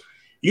sellers.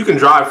 You can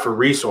drive for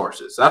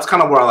resources. That's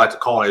kind of what I like to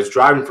call it, is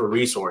driving for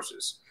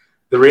resources.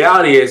 The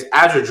reality is,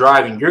 as you're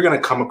driving, you're going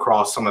to come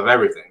across some of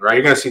everything, right?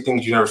 You're going to see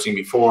things you've never seen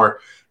before.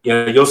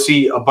 You'll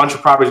see a bunch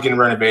of properties getting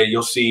renovated.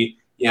 You'll see,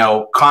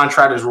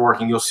 contractors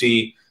working. You'll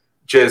see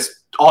just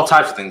all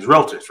types of things,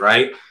 realtors,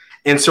 right?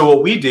 And so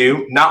what we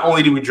do, not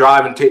only do we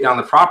drive and take down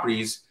the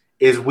properties,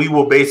 is we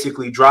will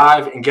basically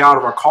drive and get out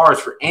of our cars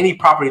for any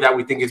property that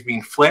we think is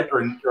being flipped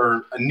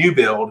or a new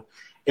build.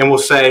 And we'll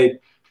say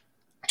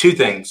two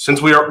things.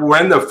 Since we're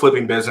in the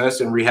flipping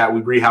business and we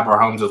rehab our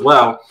homes as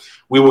well,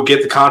 we will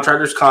get the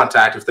contractor's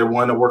contact if they're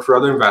willing to work for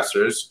other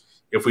investors,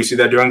 if we see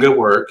they're doing good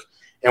work.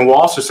 And we'll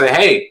also say,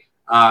 hey,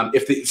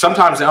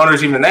 sometimes the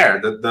owner's even there.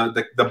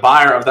 The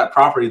buyer of that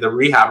property, the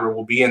rehabber,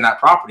 will be in that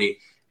property,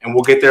 and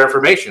we'll get their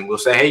information. We'll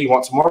say, hey, you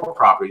want some more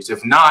properties?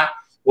 If not,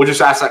 we'll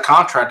just ask that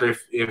contractor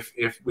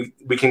if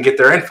we can get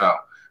their info,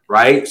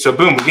 right? So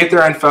boom, we get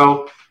their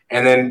info,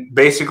 and then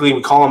basically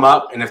we call them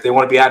up, and if they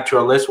want to be added to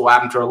our list, we'll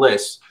add them to our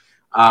list.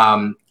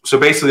 So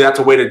basically that's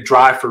a way to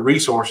drive for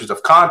resources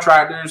of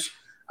contractors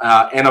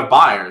and of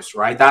buyers,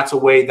 right? That's a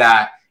way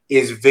that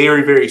is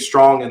very, very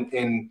strong.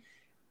 And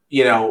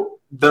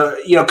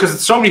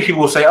because so many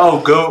people will say, oh,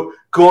 go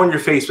on your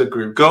Facebook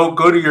group, go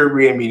to your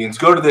REIA meetings,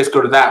 go to this,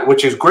 go to that,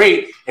 which is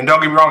great. And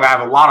don't get me wrong, I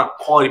have a lot of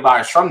quality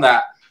buyers from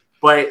that.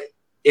 But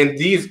in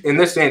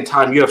this day and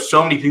time, you have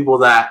so many people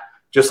that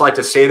just like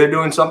to say they're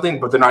doing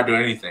something, but they're not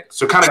doing anything.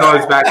 So it kind of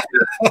goes back to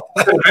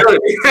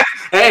credibility.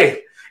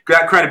 Hey,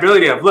 that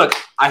credibility of, look,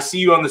 I see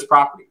you on this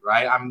property,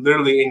 right? I'm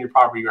literally in your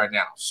property right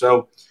now.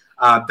 So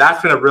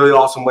that's been a really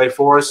awesome way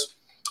for us.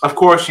 of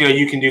course,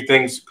 you can do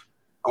things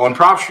on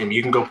PropStream.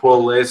 You can go pull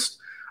a list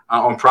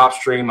on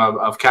PropStream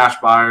of cash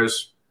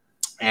buyers,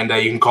 and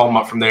you can call them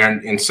up from there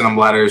and send them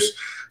letters.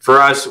 For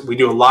us, we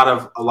do a lot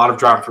of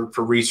driving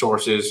for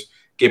resources,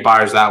 get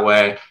buyers that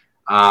way,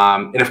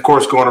 and of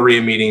course, going to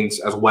RIA meetings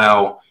as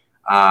well,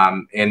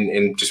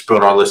 and just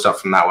build our list up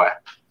from that way.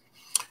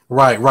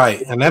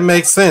 Right, and that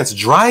makes sense.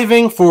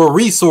 Driving for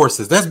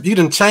resources. You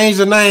didn't change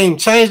the name,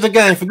 change the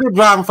game. Forget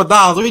driving for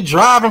dollars. We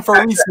driving for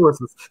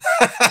resources.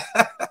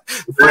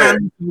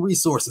 Find me some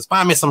resources.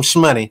 Find me some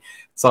shmoney.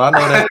 So I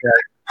know that.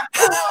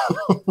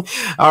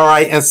 All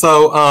right, and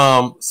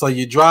so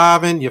you're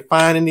driving. You're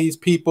finding these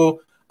people.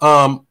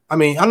 I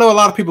know a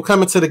lot of people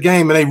come into the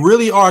game and they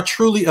really are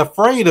truly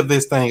afraid of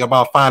this thing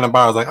about finding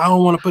buyers. Like, I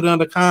don't want to put it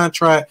under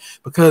contract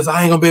because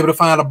I ain't gonna be able to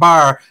find a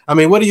buyer. I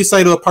mean, what do you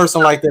say to a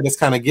person like that that's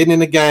kind of getting in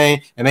the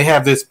game and they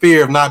have this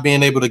fear of not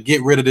being able to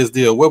get rid of this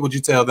deal? What would you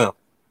tell them?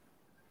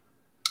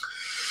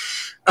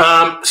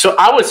 So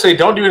I would say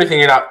don't do anything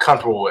you're not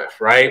comfortable with,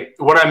 right?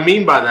 What I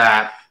mean by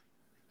that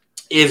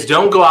is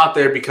don't go out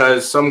there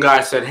because some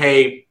guy said,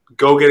 hey,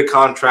 go get a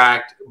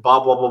contract, blah,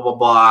 blah, blah, blah,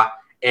 blah.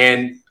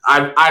 And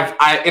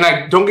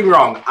I don't get me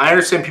wrong. I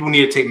understand people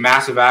need to take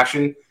massive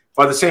action,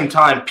 but at the same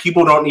time,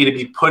 people don't need to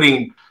be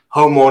putting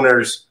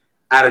homeowners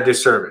at a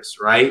disservice,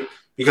 right?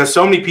 Because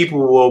so many people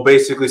will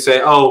basically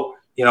say, oh,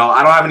 I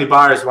don't have any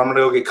buyers, but I'm going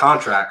to go get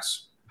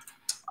contracts.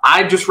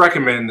 I just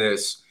recommend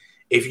this.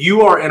 If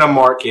you are in a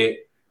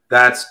market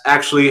that's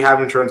actually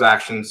having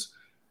transactions,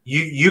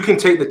 you can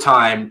take the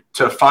time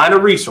to find a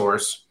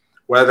resource,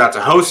 whether that's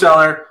a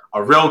wholesaler,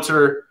 a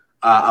realtor,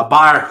 a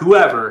buyer,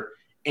 whoever,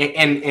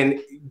 and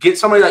get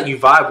somebody that you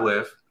vibe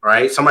with,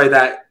 right? Somebody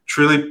that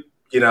truly,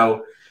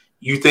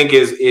 you think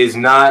is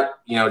not,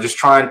 just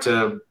trying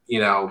to,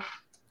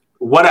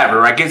 whatever,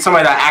 right? Get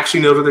somebody that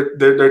actually knows what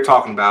they're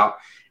talking about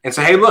and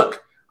say, hey,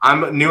 look,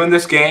 I'm new in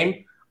this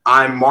game.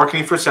 I'm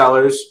marketing for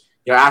sellers.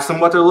 Ask them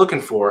what they're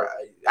looking for.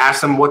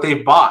 Ask them what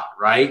they've bought,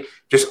 right?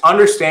 Just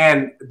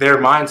understand their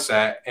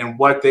mindset and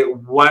what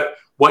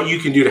you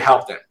can do to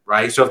help them,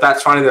 right? So if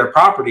that's finding their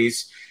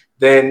properties,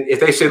 then if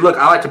they say, look,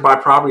 I like to buy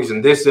properties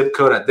in this zip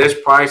code at this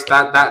price,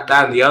 that,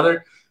 and the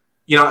other,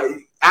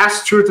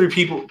 ask two or three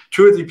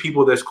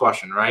people this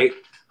question, right?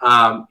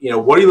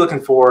 What are you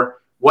looking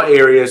for? What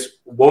areas?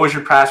 What was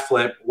your past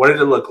flip? What did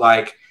it look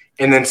like?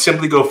 And then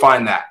simply go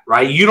find that,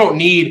 right?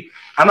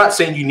 I'm not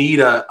saying you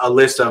need a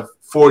list of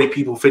 40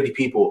 people, 50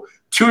 people,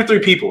 2 or 3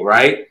 people,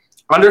 right?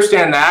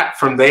 Understand that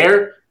from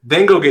there,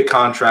 then go get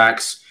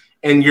contracts,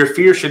 and your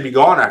fear should be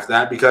gone after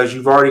that because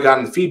you've already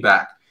gotten the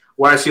feedback.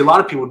 What I see a lot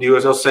of people do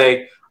is they'll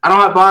say, I don't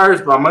have buyers,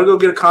 but I'm going to go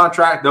get a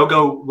contract. They'll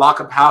go lock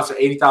up a house at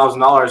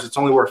 $80,000. It's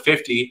only worth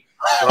 $50,000.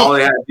 And all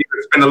they have to do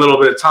is spend a little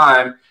bit of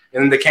time,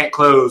 and then they can't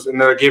close, and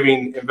they're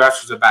giving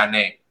investors a bad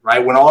name,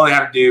 right? When all they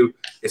have to do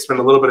is spend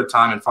a little bit of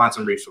time and find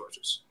some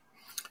resources.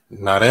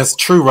 Now, that's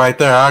true right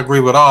there. I agree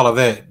with all of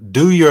that.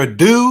 Do your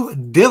due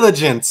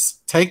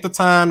diligence. Take the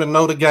time to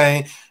know the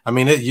game.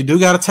 You do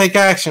got to take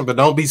action, but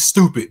don't be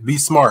stupid. Be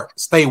smart.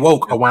 Stay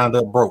woke or wind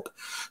up broke.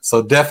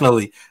 So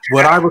definitely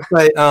what I would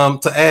say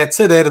to add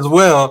to that as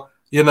well,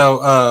 get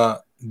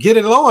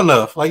it low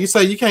enough. Like you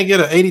say, you can't get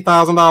an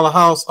 $80,000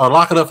 house or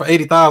lock it up for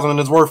 $80,000 and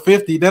it's worth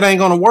 $50,000. That ain't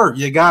going to work.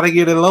 You got to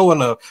get it low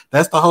enough.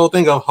 That's the whole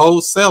thing of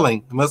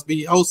wholesaling. It must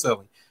be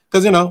wholesaling.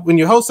 Because, when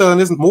you're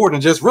wholesaling, it's more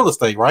than just real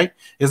estate, right?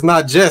 It's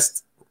not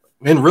just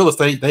in real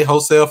estate. They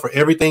wholesale for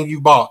everything you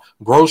bought.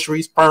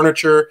 Groceries,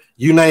 furniture,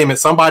 you name it.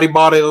 Somebody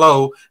bought it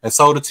low and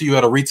sold it to you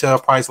at a retail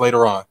price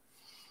later on.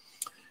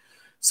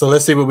 So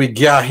let's see what we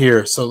got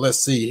here. So let's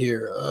see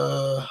here.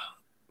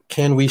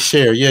 Can we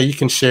share? Yeah, you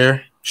can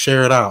share.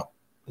 Share it out.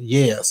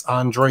 Yes,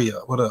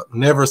 Andrea. What up?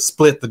 Never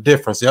Split the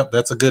Difference. Yep,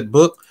 that's a good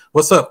book.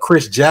 What's up,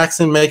 Chris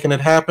Jackson, making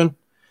it happen?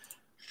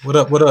 What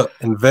up? What up?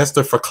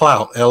 Investor for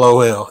clout.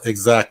 LOL.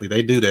 Exactly.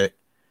 They do that.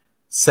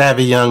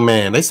 Savvy young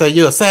man. They say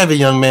you're a savvy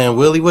young man,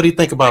 Willie. What do you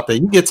think about that?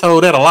 You get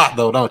told that a lot,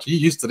 though, don't you?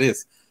 You're used to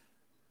this.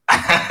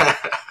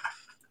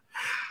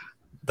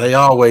 They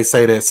always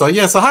say that. So,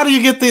 yeah. So how do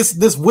you get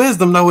this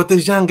wisdom, though, at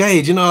this young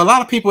age? A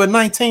lot of people at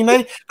 19,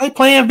 they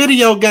playing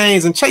video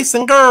games and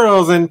chasing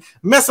girls and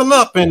messing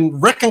up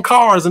and wrecking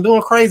cars and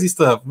doing crazy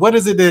stuff. What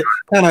is it that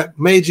kind of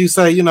made you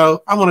say,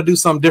 I want to do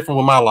something different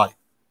with my life?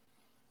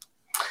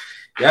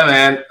 Yeah,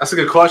 man, that's a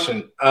good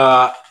question.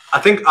 I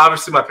think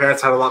obviously my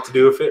parents had a lot to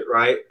do with it,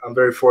 right? I'm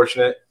very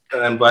fortunate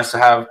and blessed to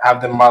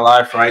have them in my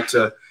life, right,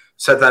 to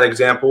set that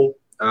example.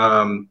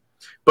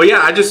 But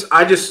yeah, I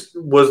just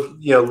was,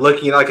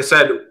 looking, like I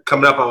said,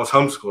 coming up, I was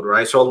homeschooled,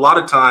 right? So a lot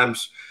of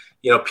times,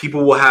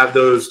 people will have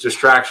those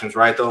distractions,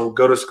 right? They'll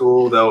go to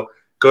school, they'll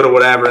go to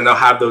whatever, and they'll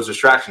have those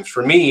distractions.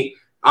 For me,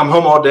 I'm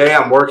home all day,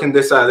 I'm working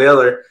this, that, the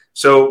other.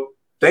 So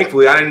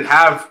thankfully, I didn't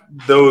have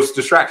those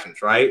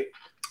distractions, right?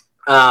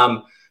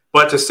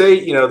 But to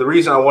say, the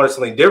reason I wanted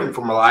something different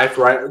for my life,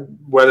 right?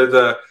 Whether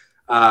the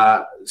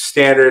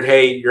standard,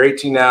 hey, you're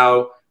 18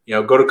 now,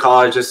 go to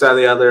college, this, that,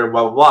 the other,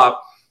 blah, blah, blah.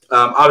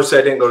 Obviously,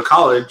 I didn't go to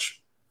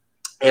college,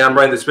 and I'm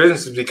running this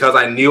business because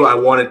I knew I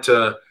wanted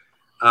to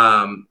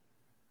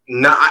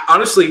No,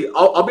 honestly,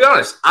 I'll be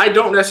honest. I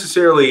don't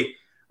necessarily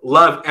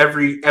love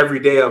every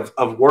day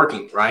of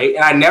working, right?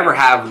 And I never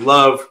have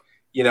loved,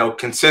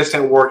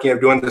 consistent working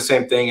of doing the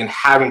same thing and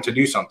having to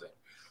do something.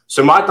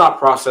 So my thought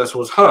process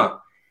was,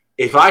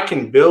 if I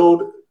can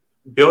build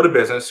a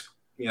business,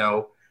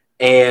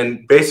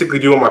 and basically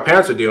do what my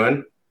parents are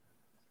doing,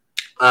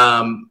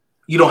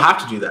 you don't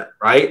have to do that,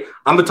 right?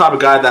 I'm the type of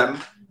guy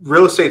that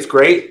real estate's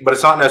great, but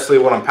it's not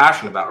necessarily what I'm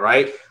passionate about,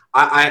 right?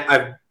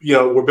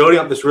 We're building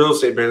up this real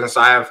estate business.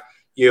 I have,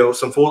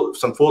 some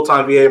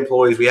full-time VA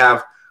employees. We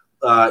have,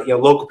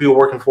 local people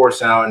working for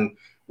us now, and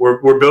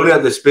we're building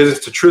up this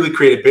business to truly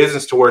create a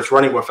business to where it's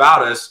running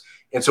without us.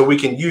 And so we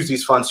can use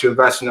these funds to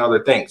invest in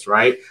other things,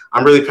 right?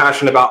 I'm really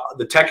passionate about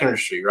the tech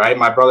industry, right?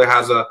 My brother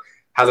has a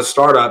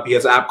startup. He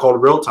has an app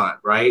called Realtime,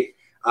 right?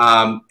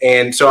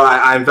 And so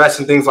I invest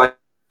in things like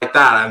that.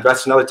 I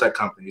invest in other tech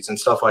companies and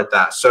stuff like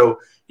that. So,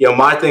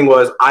 my thing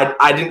was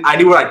I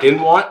knew what I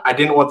didn't want. I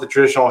didn't want the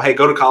traditional, hey,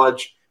 go to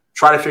college,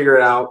 try to figure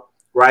it out,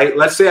 right?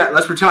 Let's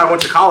pretend I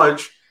went to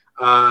college.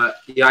 I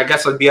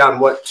guess I'd be out in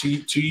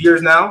 2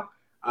 years now.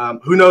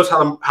 Who knows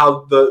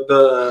how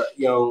the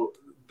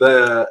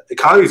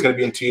economy is going to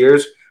be in 2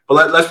 years?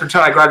 But let's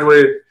pretend I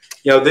graduated,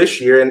 this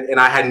year and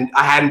I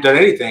hadn't done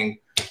anything.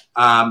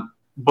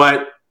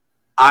 But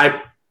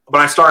I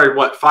started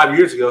 5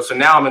 years ago. So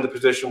now I'm in the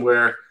position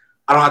where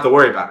I don't have to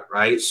worry about it,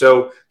 right?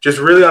 So just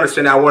really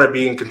understand I want to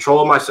be in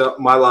control of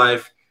my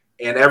life,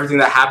 and everything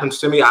that happens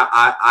to me,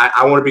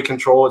 I want to be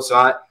controlled. It's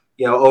not,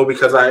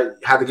 because I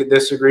had to get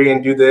this degree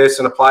and do this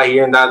and apply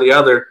here and that or the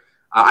other.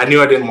 I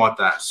knew I didn't want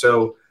that.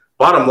 So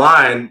bottom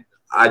line,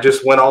 I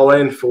just went all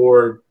in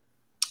for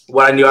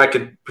what I knew I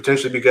could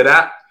potentially be good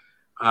at,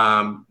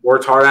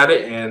 worked hard at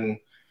it, and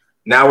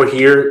now we're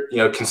here,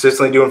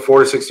 consistently doing 4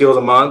 to 6 deals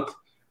a month,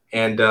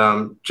 and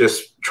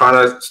just trying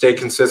to stay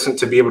consistent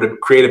to be able to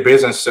create a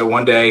business. So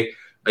one day,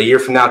 a year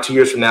from now, 2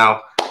 years from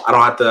now, I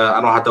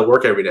don't have to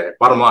work every day.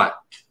 Bottom line.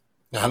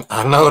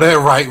 I know that,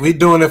 right? We're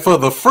doing it for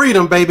the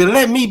freedom, baby.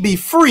 Let me be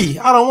free.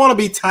 I don't want to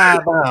be tied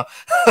down.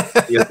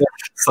 Yes,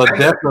 so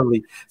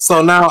definitely.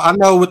 So now I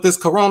know with this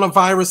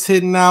coronavirus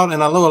hitting out,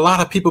 and I know a lot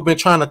of people have been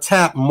trying to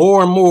tap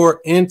more and more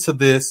into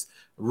this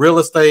real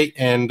estate,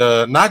 and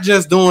not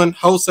just doing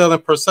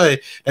wholesaling per se.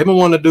 They've been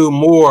wanting to do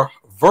more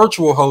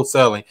virtual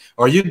wholesaling.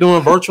 Are you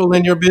doing virtual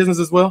in your business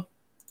as well?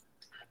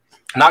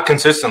 Not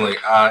consistently,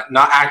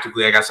 not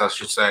actively, I guess I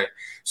should say.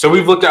 So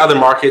we've looked at other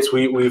markets.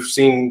 We've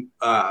seen,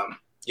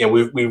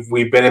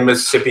 we've been in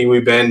Mississippi,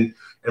 we've been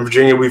in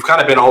Virginia, we've kind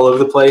of been all over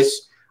the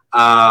place.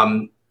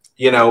 Right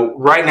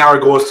now our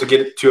goal is to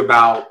get to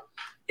about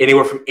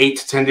anywhere from 8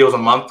 to 10 deals a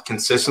month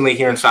consistently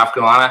here in South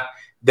Carolina.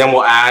 Then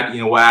we'll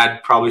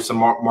add probably some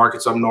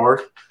markets up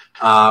north.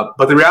 But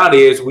the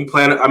reality is we've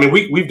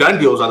done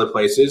deals other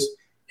places,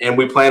 and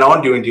we plan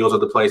on doing deals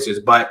other places.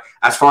 But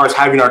as far as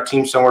having our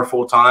team somewhere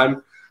full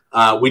time,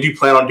 we do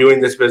plan on doing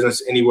this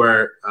business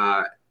anywhere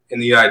in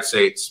the United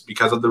States,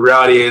 because of the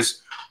reality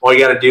is all you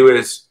got to do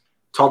is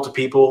talk to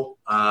people,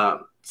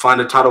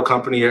 find a title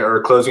company or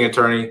a closing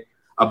attorney,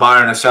 a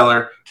buyer and a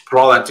seller, put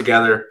all that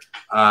together.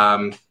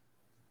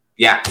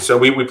 So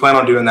we plan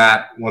on doing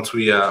that once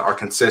we are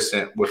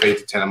consistent with 8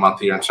 to 10 a month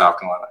here in South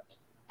Carolina.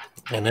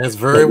 And that's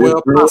very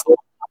well possible.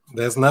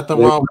 There's nothing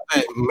wrong with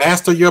that.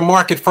 Master your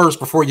market first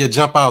before you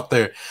jump out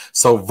there.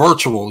 So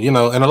virtual, and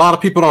a lot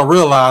of people don't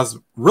realize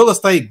real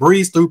estate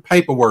breezes through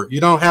paperwork.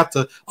 You don't have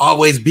to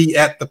always be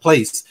at the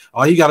place.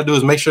 All you got to do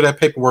is make sure that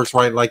paperwork's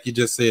right, like you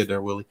just said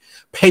there, Willie.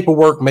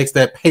 Paperwork makes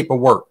that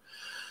paperwork.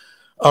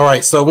 All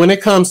right. So when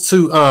it comes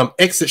to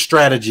exit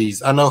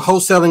strategies, I know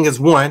wholesaling is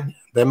one.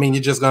 That means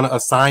you're just going to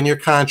assign your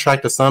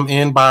contract to some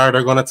end buyer.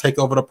 They're going to take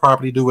over the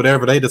property, do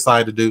whatever they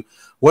decide to do.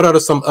 What are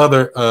some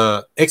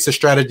other exit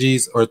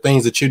strategies or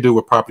things that you do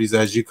with properties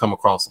as you come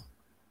across them?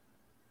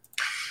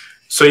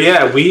 So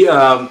we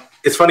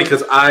it's funny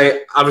because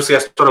I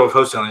started with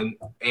wholesaling,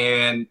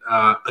 and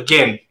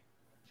again,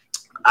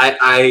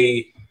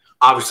 I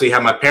obviously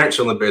have my parents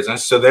still in the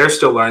business, so they're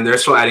still learning. They're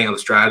still adding other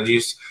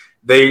strategies.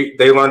 They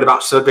learned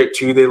about subject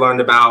to. They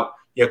learned about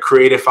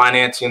creative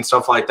financing and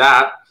stuff like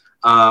that.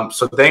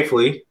 So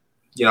thankfully,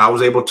 I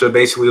was able to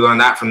basically learn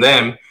that from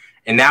them.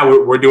 And now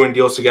we're doing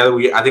deals together.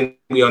 I think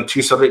we own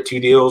 2 subject to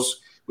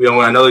deals. We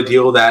own another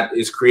deal that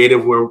is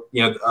creative where,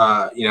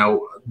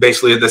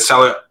 basically the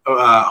seller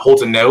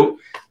holds a note.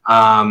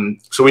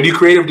 So we do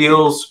creative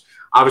deals.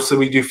 Obviously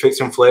we do fix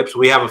and flips.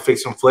 We have a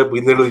fix and flip. We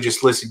literally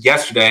just listed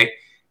yesterday,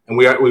 and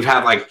we've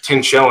had like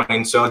 10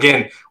 showings. So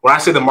again, when I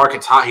say the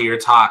market's hot here,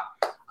 it's hot.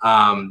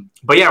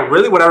 But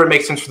really whatever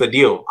makes sense for the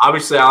deal.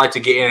 Obviously I like to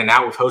get in and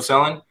out with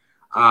wholesaling.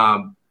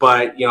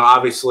 But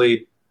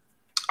obviously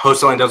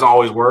wholesaling doesn't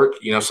always work.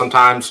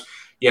 Sometimes,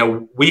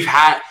 we've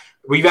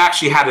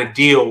actually had a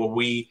deal where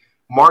we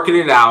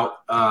marketed it out,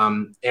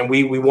 and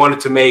we wanted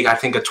to make, I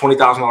think, a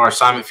 $20,000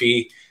 assignment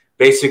fee.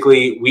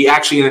 Basically, we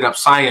actually ended up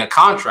signing a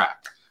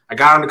contract. I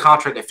got on the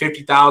contract at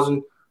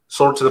 $50,000,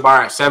 sold it to the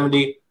buyer at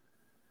 $70,000,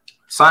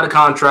 signed a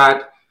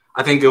contract.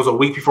 I think it was a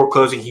week before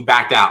closing. He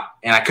backed out,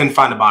 and I couldn't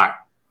find a buyer.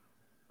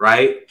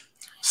 Right.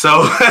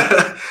 So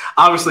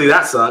obviously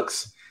that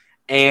sucks.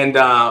 And,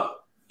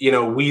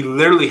 we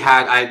literally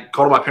I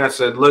called my parents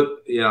and said,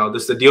 look,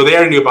 this is the deal. They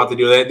already knew about the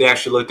deal. They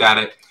actually looked at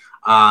it.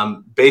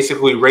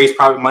 Basically raised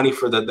private money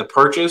for the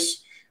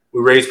purchase.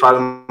 We raised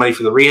private money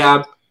for the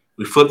rehab.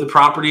 We flipped the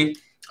property.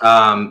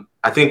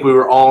 I think we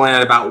were all in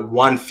at about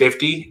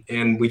 150,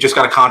 and we just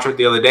got a contract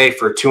the other day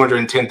for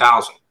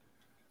 210,000.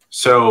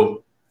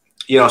 So,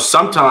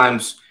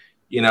 sometimes,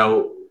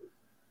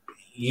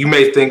 you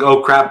may think,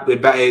 oh crap,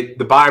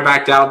 the buyer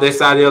backed out, this,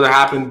 that, the other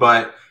happened,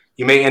 but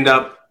you may end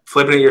up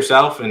flipping it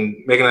yourself and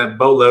making a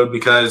boatload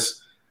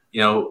because,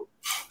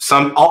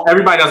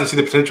 everybody doesn't see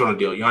the potential in a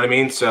deal. You know what I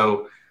mean?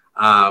 So,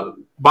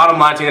 bottom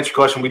line, to answer your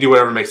question, we do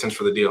whatever makes sense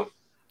for the deal.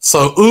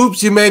 So,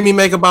 oops, you made me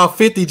make about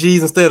 50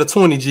 G's instead of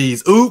 20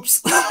 G's.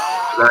 Oops.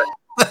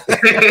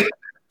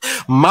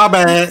 My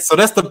bad. So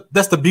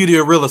that's the beauty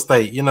of real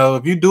estate.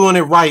 If you're doing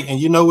it right and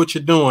you know what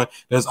you're doing,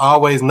 there's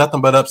always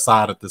nothing but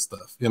upside at this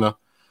stuff.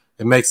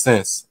 It makes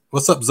sense.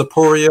 What's up,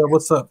 Zaporia?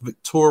 What's up,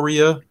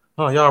 Victoria?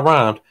 Oh, y'all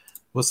rhymed.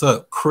 What's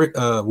up,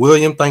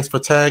 William? Thanks for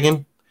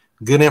tagging.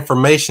 Good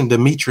information.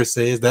 Demetrius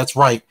says that's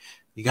right.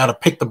 You got to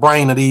pick the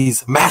brain of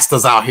these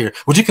masters out here.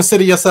 Would you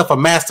consider yourself a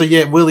master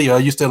yet, Willie, or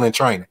are you still in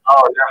training?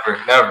 Oh,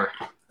 never.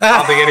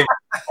 I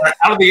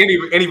don't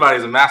think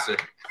anybody's a master.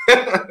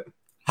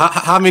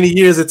 How many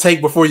years it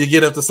take before you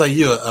get up to say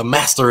you're a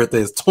master at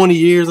this? 20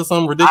 years or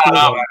something ridiculous?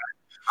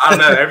 I don't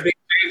know. Everything's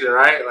changing,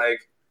 right? Like,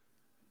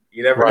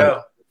 you never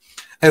know.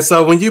 And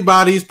so when you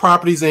buy these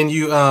properties and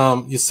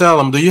you sell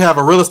them, do you have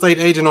a real estate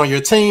agent on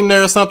your team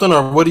there or something?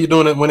 Or what are you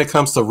doing when it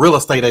comes to real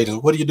estate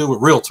agents? What do you do with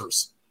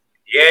realtors?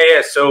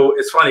 Yeah. So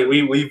it's funny.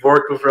 We've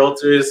worked with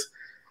realtors.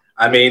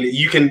 I mean,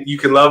 you can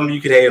love them,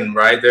 you can hate them,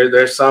 right?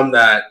 There's some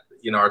that,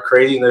 are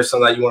crazy, and there's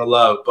some that you want to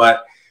love.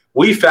 But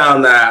we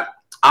found that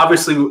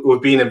obviously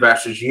with being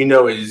investors,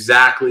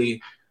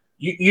 exactly,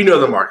 you know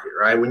the market,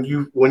 right?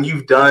 When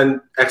you've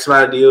done X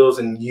amount of deals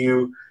and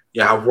you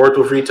have worked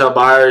with retail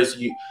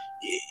buyers,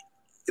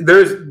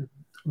 there's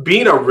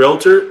being a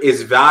realtor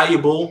is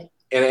valuable.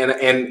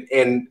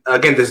 And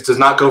again, this does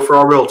not go for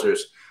all realtors,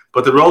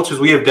 but the realtors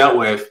we have dealt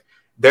with,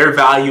 their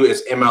value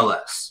is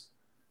MLS,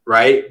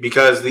 right?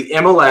 Because the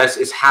MLS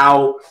is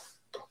how,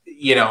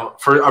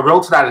 for a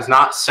realtor that is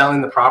not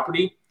selling the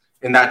property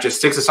and that just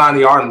sticks a sign in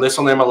the yard and lists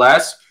on the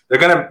MLS, they're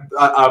going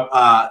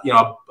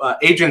to,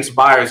 agent's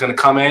buyer is going to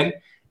come in,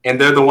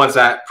 and they're the ones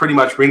that pretty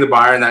much bring the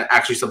buyer and that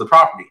actually sell the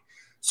property.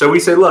 So we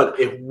say, look,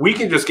 if we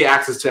can just get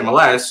access to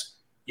MLS,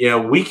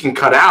 we can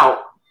cut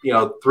out, 3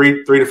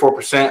 to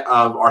 4%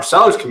 of our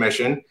seller's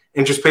commission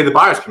and just pay the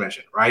buyer's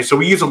commission, right? So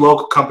we use a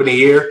local company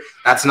here.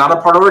 That's not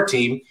a part of our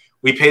team.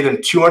 We pay them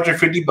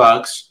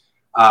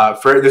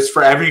 $250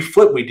 for every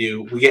flip we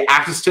do. We get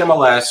access to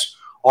MLS.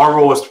 Our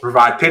role is to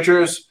provide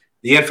pictures,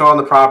 the info on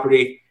the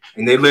property,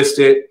 and they list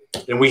it.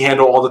 And we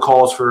handle all the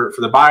calls for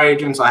the buyer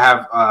agents. I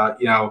have,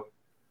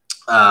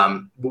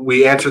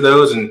 we answer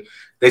those and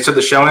they set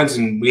the showings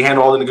and we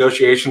handle all the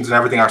negotiations and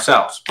everything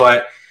ourselves.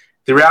 But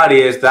the reality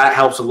is that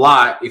helps a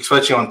lot,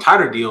 especially on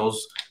tighter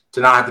deals,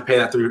 to not have to pay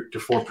that 3 to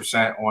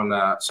 4% on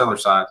the seller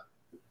side.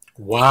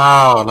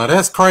 Wow. Now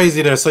that's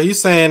crazy there. So you're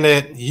saying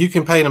that you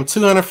can pay them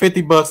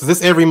 $250. Is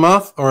this every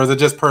month or is it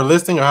just per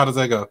listing or how does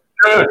that go?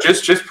 No,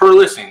 just per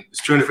listing.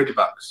 It's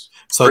 $250.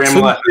 So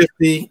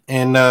 $250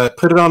 and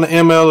put it on the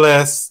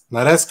MLS.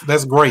 Now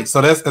that's great.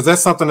 So is that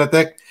something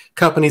that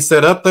company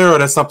set up there, or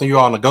that's something you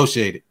all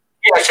negotiated?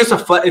 Yeah, it's just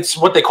it's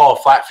what they call a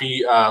flat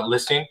fee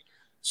listing.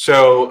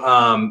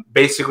 So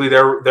basically,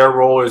 their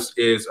role is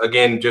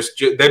again just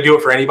they do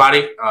it for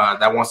anybody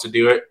that wants to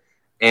do it,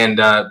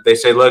 and they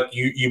say, look,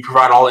 you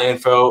provide all the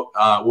info.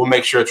 We'll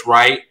make sure it's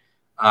right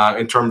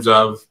in terms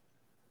of.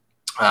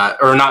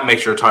 Or not make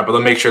sure it's right, but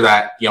they'll make sure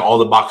that all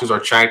the boxes are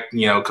checked.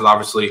 Because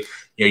obviously.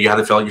 You have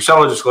to fill out your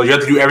seller disclosure. You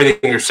have to do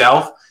everything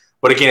yourself.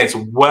 But again,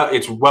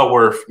 it's well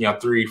worth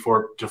 3 to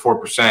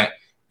 4%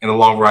 in the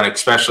long run,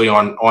 especially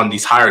on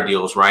these higher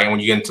deals, right? And when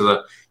you get into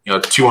the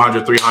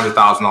 $200,000,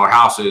 $300,000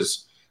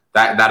 houses,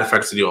 that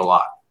affects the deal a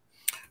lot.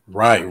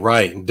 Right,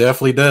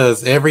 definitely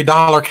does. Every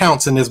dollar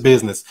counts in this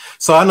business.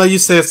 So I know you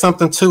said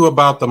something too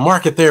about the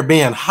market there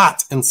being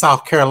hot in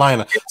South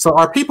Carolina. So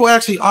are people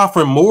actually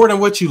offering more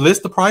than what you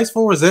list the price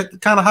for? Is that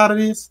kind of how it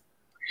is?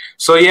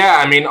 So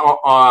yeah, I mean.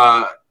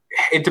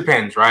 It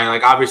depends, right?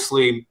 Like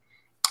obviously,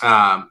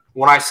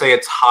 when I say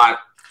it's hot,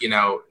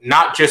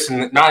 not just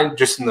in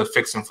the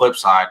fix and flip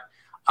side.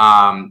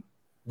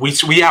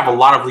 We have a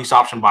lot of lease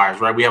option buyers,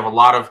 right? We have a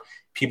lot of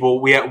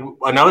people.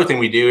 Another thing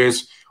we do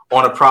is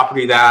on a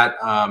property that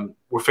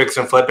we're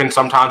fixing and flipping.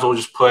 Sometimes we'll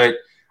just put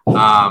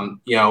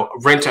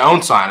rent to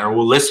own sign, or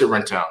we'll list it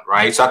rent to own,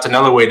 right? So that's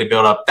another way to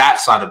build up that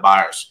side of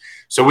buyers.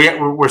 So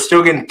we're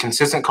still getting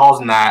consistent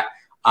calls in that.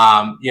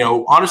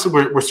 Honestly,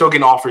 we're still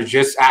getting offers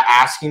just at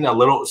asking a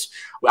little.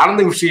 I don't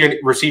think we've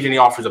received any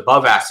offers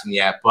above asking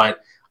yet, but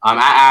at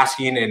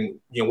asking and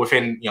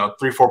within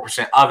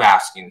 3-4% of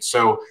asking.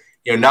 So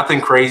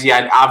nothing crazy.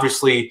 And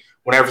obviously,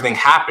 when everything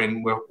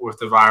happened with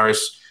the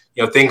virus,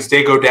 things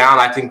did go down.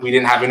 I think we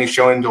didn't have any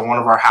showing to one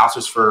of our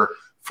houses for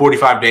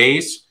 45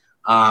 days.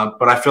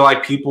 But I feel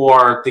like people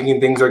are thinking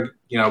things are,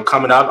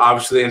 coming up.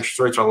 Obviously, the interest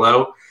rates are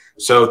low.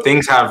 So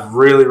things have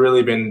really,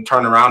 really been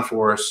turned around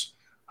for us.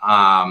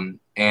 And,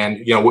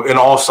 in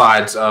all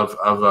sides of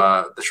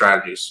the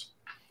strategies.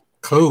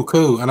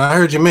 Cool. And I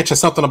heard you mention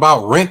something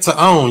about rent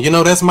to own.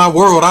 That's my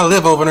world. I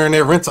live over there in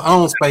that rent to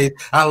own space.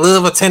 I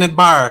love a tenant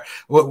buyer.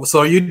 So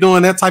are you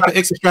doing that type of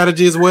exit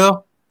strategy as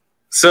well?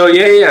 So,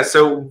 yeah.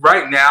 So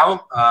right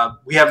now,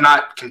 we have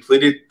not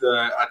completed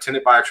the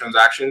tenant buyer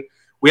transaction.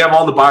 We have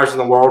all the buyers in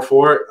the world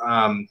for it.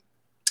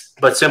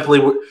 But simply,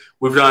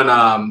 we've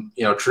done,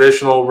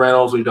 traditional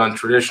rentals. We've done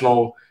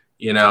traditional,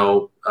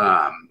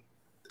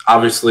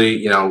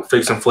 obviously,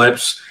 fix and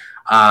flips.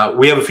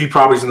 We have a few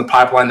properties in the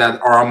pipeline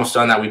that are almost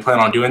done that we plan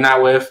on doing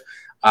that with.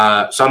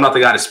 So I'm not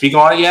the guy to speak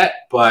on it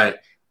yet,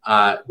 but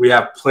we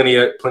have plenty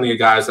of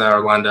guys that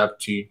are lined up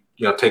to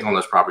take on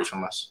those properties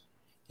from us.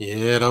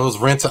 Yeah, those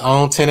rent to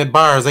own tenant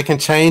buyers, they can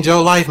change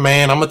your life,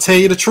 man. I'm gonna tell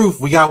you the truth.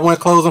 We got one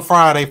closing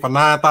Friday for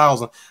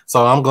 $9,000.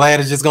 So I'm glad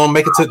it's just gonna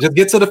make it just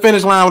get to the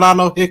finish line without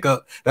no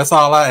hiccup. That's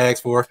all I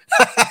ask for.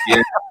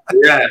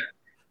 Yeah.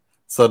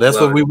 So that's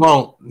what we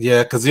want.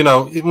 Yeah, because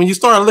when you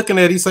start looking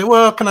at it, you say,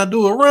 well, can I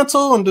do a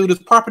rental and do this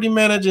property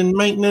managing,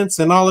 maintenance,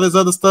 and all of this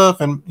other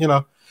stuff? And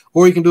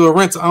or you can do a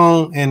rent to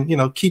own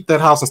and keep that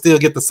house and still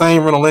get the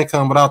same rental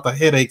income without the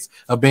headaches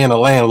of being a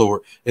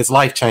landlord. It's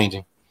life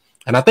changing.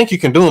 And I think you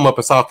can do them up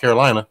in South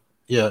Carolina.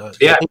 Yeah.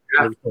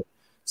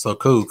 So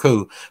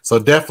cool. So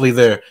definitely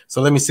there.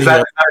 So let me see. Is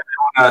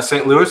that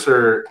St. Louis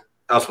or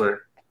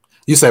elsewhere?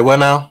 You say what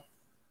now?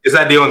 Is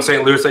that deal in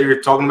St. Louis that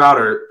you're talking about,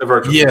 or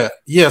virtual?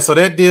 Yeah. So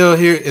that deal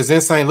here is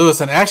in St.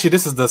 Louis, and actually,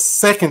 this is the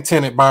second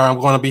tenant buyer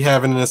I'm going to be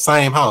having in the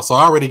same house. So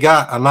I already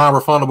got a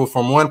non-refundable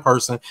from one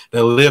person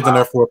that lived in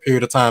there for a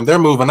period of time. They're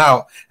moving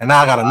out, and now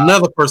I got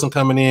another person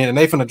coming in, and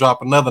they finna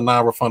drop another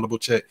non-refundable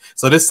check.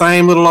 So this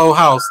same little old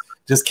house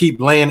just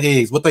keep laying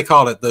eggs. What they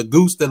call it, the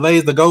goose that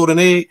lays the golden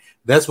egg.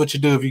 That's what you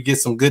do if you get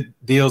some good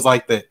deals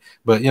like that.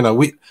 But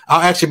I'll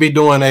actually be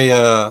doing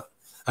a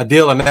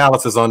deal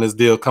analysis on this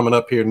deal coming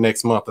up here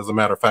next month. As a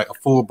matter of fact, a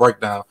full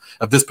breakdown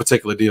of this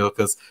particular deal,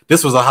 because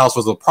this was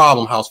a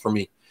problem house for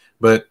me.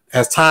 But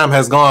as time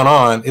has gone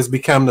on, it's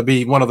become to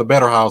be one of the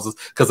better houses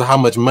because of how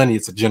much money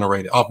it's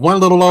generated off one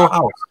little old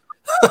house.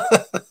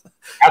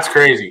 That's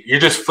crazy. You're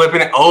just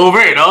flipping it over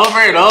and over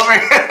and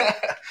over.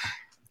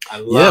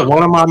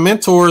 One of my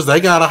mentors, they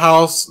got a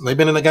house. They've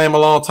been in the game a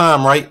long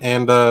time, right?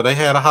 And they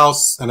had a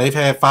house, and they've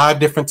had 5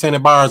 different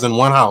tenant buyers in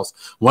one house.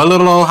 One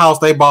little old house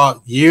they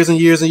bought years and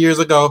years and years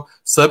ago,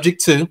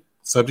 subject to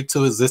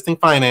existing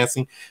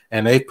financing,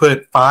 and they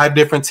put 5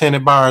 different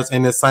tenant buyers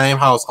in the same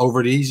house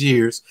over these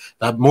years.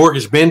 The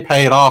mortgage been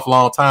paid off a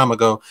long time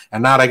ago,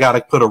 and now they got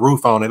to put a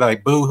roof on it.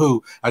 Like,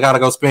 boo-hoo, I got to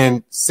go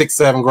spend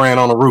 $6-7 grand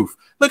on a roof.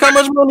 Look how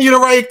much money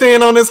you raked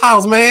in on this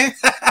house, man.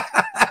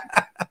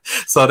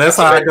 So that's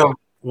how I go.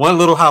 One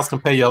little house can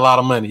pay you a lot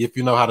of money if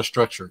you know how to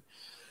structure it.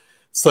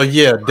 So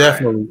yeah,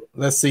 definitely.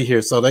 Let's see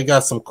here. So they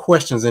got some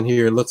questions in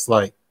here. It looks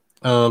like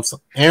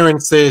so Aaron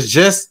says,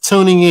 just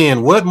tuning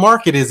in. What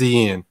market is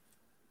he in?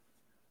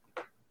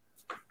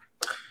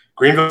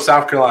 Greenville,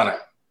 South Carolina.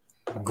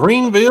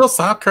 Greenville,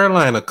 South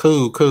Carolina.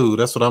 Cool.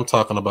 That's what I'm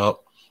talking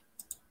about.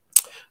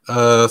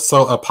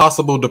 So a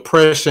possible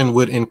depression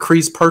would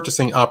increase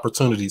purchasing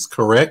opportunities,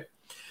 correct?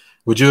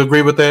 Would you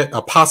agree with that?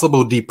 A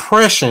possible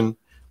depression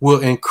will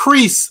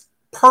increase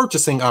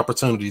purchasing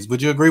opportunities.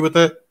 Would you agree with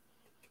that?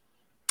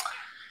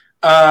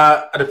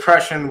 A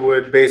depression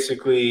would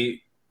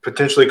basically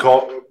potentially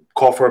call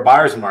for a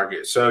buyer's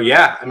market. So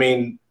yeah, I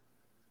mean,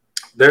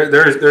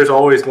 there's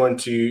always going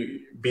to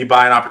be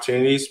buying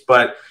opportunities,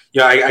 but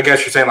I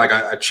guess you're saying like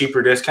a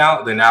cheaper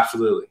discount, then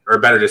absolutely, or a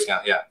better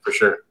discount. Yeah, for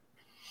sure.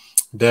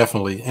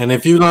 Definitely. And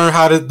if you learn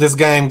how this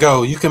game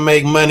go, you can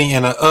make money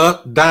in an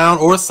up, down,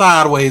 or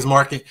sideways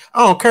market.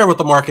 I don't care what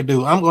the market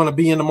do. I'm going to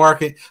be in the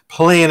market,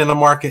 playing in the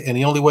market, and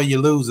the only way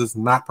you lose is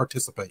not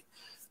participate.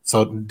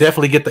 So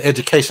definitely get the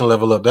education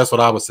level up. That's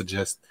what I would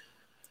suggest.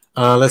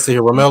 Let's see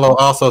here. Romello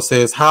also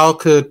says, how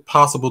could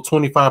possible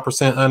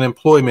 25%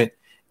 unemployment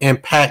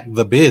impact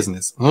the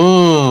business? That's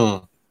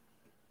a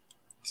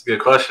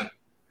good question.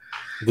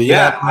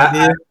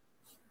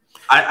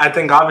 I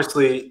think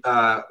obviously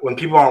when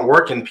people aren't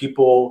working,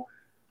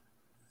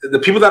 the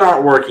people that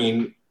aren't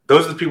working,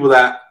 those are the people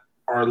that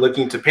are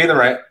looking to pay the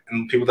rent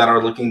and people that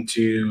are looking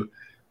to,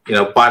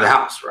 buy the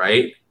house,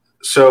 right?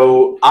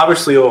 So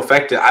obviously it'll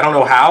affect it. I don't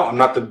know how. I'm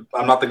not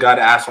the guy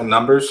to ask on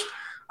numbers,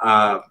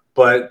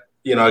 but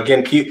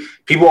again,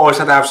 people always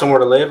have to have somewhere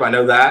to live. I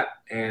know that,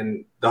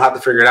 and they'll have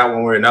to figure it out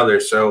one way or another.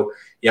 So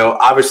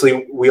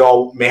obviously we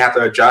all may have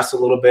to adjust a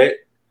little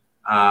bit,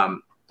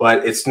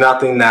 but it's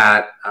nothing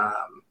that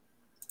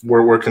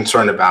we're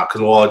concerned about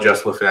because we'll all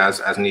adjust with it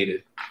as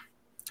needed.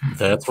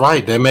 That's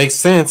right. That makes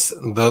sense.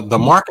 The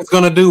market's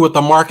going to do what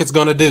the market's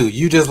going to do.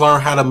 You just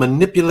learn how to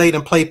manipulate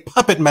and play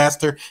puppet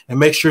master and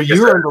make sure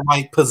you're in the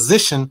right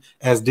position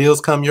as deals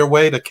come your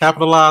way to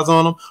capitalize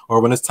on them, or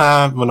when it's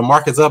time, when the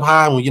market's up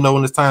high, when you know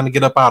when it's time to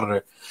get up out of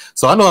there.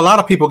 So I know a lot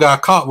of people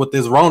got caught with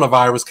this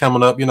coronavirus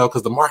coming up,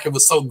 because the market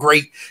was so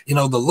great,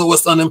 the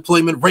lowest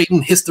unemployment rate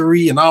in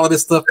history and all of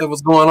this stuff that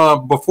was going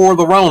on before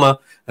the Rona,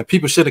 and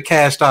people should have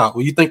cashed out.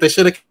 Well, you think they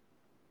should have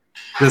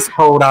just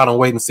hold out and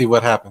wait and see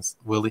what happens,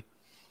 Willie?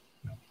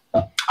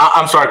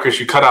 I'm sorry,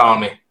 Chris, you cut out on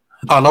me.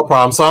 Oh, no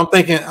problem. So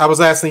I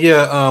was asking,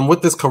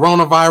 with this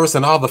coronavirus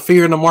and all the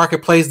fear in the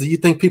marketplace, do you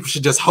think people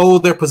should just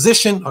hold their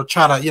position or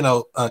try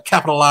to,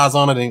 capitalize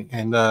on it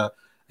and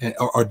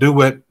or do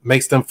what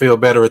makes them feel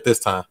better at this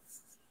time?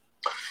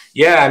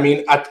 Yeah, I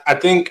mean,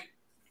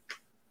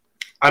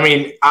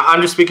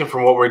 I'm just speaking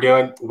from what we're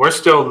doing. We're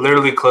still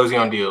literally closing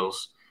on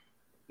deals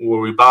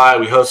where we buy,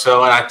 we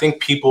wholesale, and I think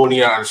people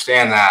need to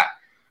understand that.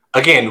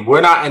 Again,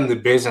 we're not in the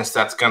business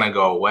that's going to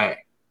go away.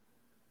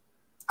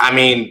 I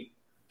mean,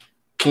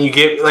 can you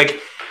give,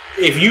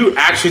 if you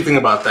actually think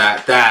about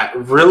that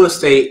real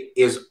estate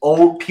is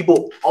old,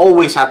 people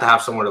always have to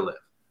have somewhere to live.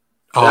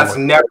 That's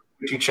never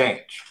going to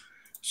change.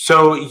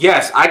 So,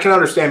 yes, I can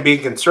understand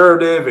being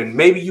conservative, and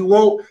maybe you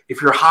won't,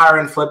 if you're a higher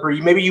end flipper,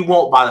 maybe you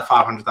won't buy the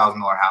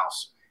 $500,000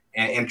 house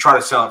and try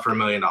to sell it for $1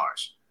 million,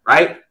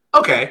 right?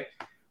 Okay.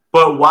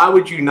 But why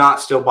would you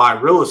not still buy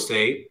real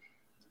estate,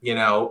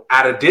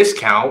 at a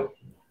discount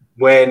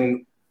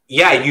when,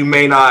 you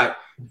may not,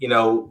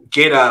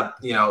 get up,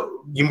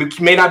 you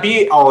may not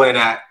be all in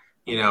at,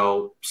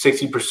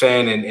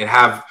 60% and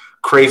have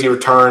crazy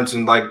returns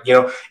and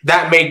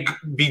that may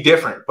be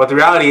different. But the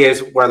reality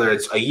is, whether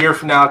it's a year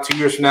from now, 2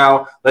 years from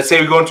now, let's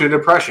say we go into a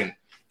depression,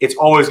 it's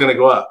always going to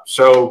go up.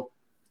 So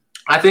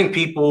I think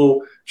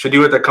people should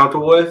do what they're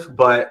comfortable with.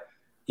 But,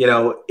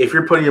 if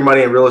you're putting your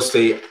money in real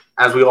estate,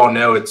 as we all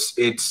know,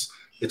 it's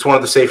one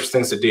of the safest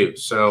things to do.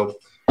 So,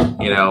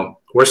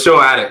 we're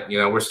still at it.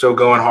 We're still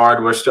going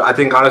hard. I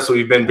think, honestly,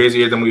 we've been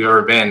busier than we've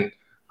ever been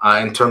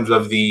in terms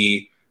of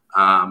the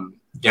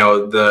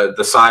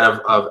side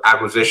of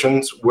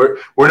acquisitions. We're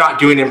not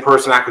doing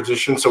in-person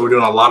acquisitions, so we're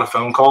doing a lot of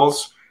phone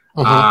calls.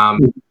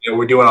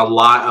 We're doing a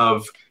lot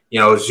of,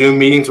 Zoom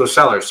meetings with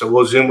sellers. So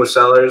we'll Zoom with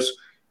sellers.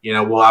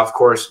 We'll, of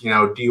course,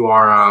 do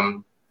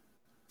our,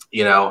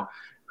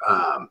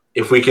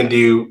 if we can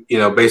do,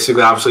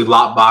 basically, obviously,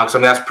 lot box. I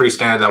mean, that's pretty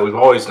standard that we've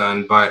always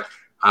done, but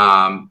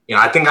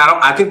I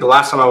think the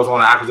last time I was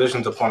on an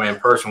acquisitions appointment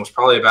in person was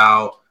probably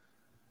about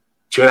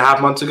 2.5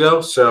 months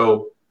ago.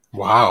 So,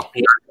 wow.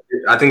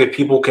 I think that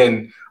people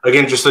can,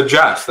 again, just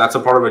adjust. That's a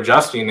part of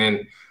adjusting.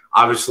 And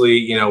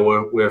obviously,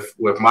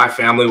 with my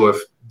family,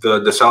 with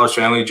the seller's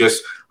family,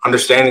 just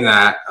understanding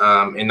that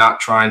and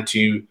not trying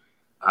to,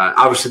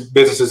 obviously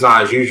business is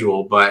not as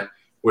usual, but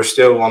we're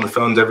still on the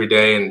phones every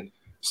day and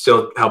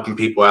still helping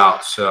people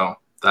out. So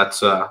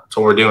that's what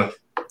we're doing.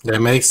 That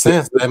makes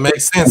sense.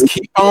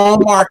 Keep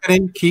on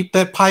marketing. Keep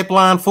that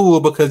pipeline full,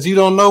 because you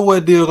don't know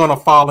what deal going to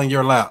fall in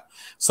your lap.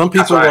 Some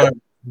people are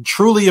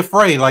truly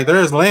afraid. Like,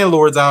 there's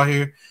landlords out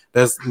here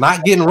that's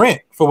not getting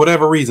rent for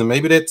whatever reason.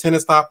 Maybe their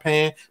tenant stopped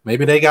paying.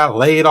 Maybe they got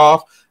laid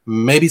off.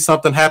 Maybe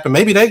something happened.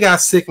 Maybe they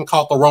got sick and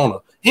caught the Rona.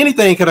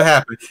 Anything could have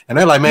happened. And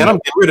they're like, man, I'm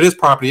getting rid of this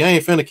property. I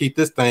ain't finna keep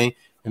this thing.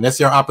 And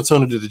that's your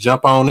opportunity to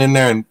jump on in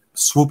there and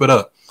swoop it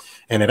up.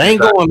 And it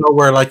ain't going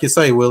nowhere, like you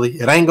say, Willie.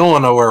 It ain't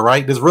going nowhere,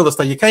 right? This real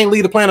estate, you can't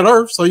leave the planet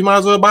Earth, so you might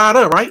as well buy it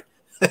up, right?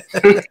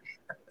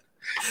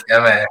 Yeah,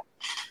 man.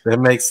 That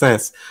makes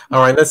sense.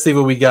 All right, let's see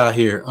what we got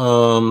here.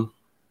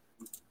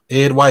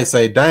 Ed White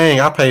say,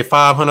 dang, I paid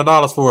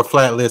 $500 for a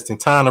flat listing.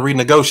 Time to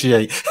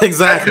renegotiate.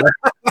 Exactly.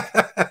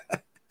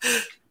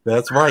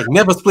 That's right.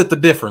 Never split the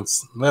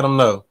difference. Let them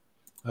know.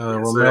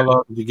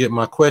 Romello, did you get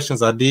my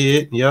questions? I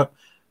did. Yep.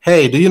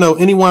 Hey, do you know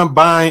anyone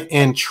buying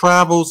in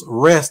Travels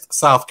Rest,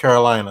 South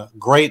Carolina?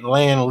 Great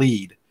land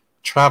lead.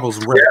 Travels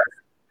Rest.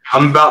 Yeah.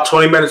 I'm about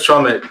 20 minutes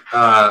from it.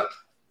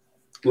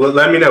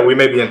 Let me know. We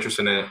may be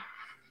interested in it.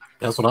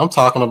 That's what I'm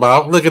talking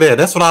about. Look at that.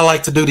 That's what I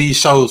like to do these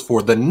shows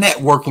for, the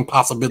networking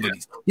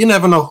possibilities. You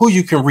never know who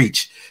you can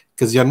reach,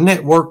 because your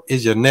network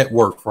is your net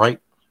worth, right?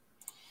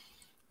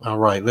 All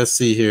right, let's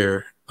see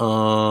here.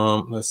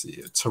 Let's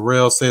see.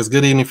 Terrell says,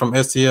 good evening from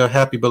STL.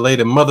 Happy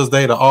belated Mother's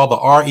Day to all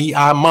the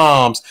REI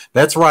moms.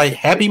 That's right.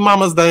 Happy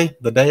Mama's Day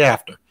the day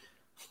after.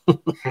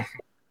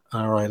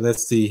 All right,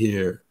 let's see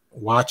here.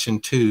 Watching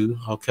two.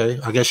 Okay.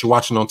 I guess you're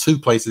watching on two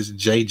places,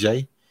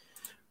 JJ.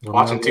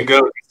 Watching two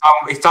goats.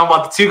 He's talking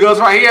about the two goats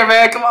right here,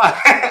 man. Come on.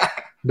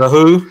 The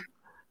who?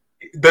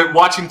 The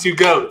watching two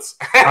goats.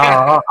 Okay.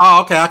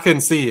 I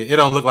couldn't see it. It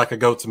don't look like a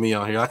goat to me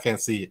on here. I can't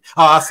see it.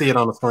 Oh, I see it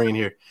on the screen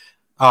here.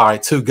 All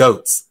right, two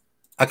goats.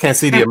 I can't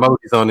see the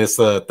emojis on this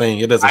thing.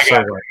 It doesn't show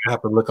right. I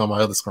have to look on my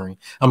other screen.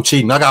 I'm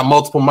cheating. I got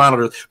multiple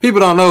monitors. People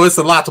don't know it's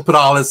a lot to put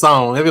all this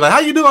on. They'll be like, how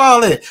you do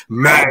all that?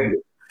 Magic.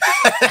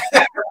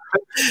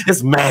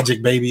 It's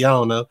magic, baby. I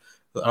don't know.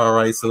 All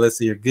right, so let's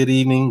see here. Good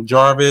evening,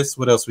 Jarvis.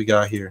 What else we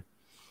got here?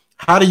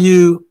 How do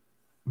you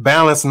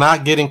balance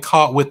not getting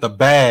caught with the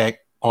bag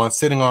on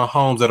sitting on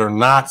homes that are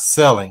not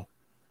selling?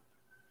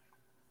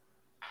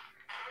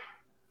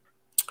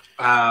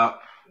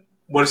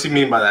 What does he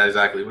mean by that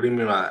exactly? What do you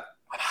mean by that?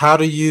 How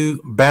do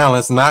you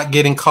balance not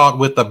getting caught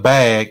with the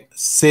bag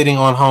sitting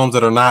on homes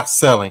that are not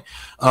selling?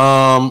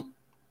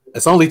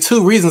 It's only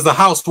two reasons the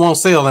house won't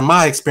sell in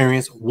my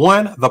experience.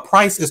 One, the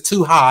price is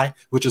too high,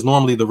 which is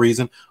normally the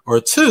reason. Or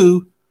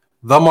two,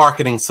 the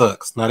marketing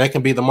sucks. Now, that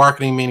can be the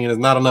marketing, meaning there's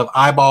not enough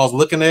eyeballs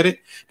looking at it.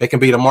 It can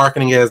be the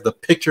marketing as the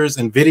pictures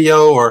and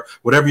video or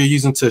whatever you're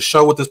using to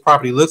show what this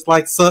property looks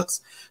like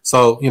sucks.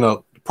 So,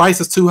 the price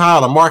is too high,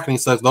 the marketing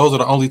sucks. Those are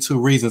the only two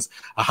reasons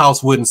a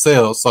house wouldn't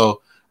sell.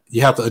 So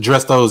you have to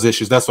address those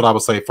issues. That's what I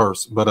would say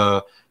first.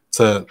 But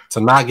to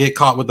not get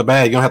caught with the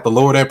bag, you're going to have to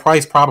lower that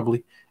price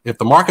probably. If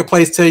the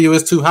marketplace tell you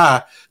it's too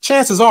high,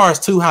 chances are it's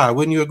too high.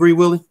 Wouldn't you agree,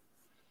 Willie?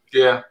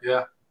 Yeah.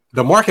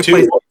 The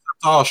marketplace is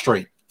all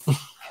straight.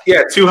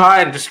 Yeah, too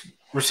high, and just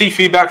receive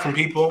feedback from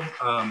people.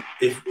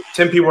 If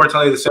 10 people are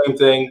telling you the same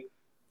thing,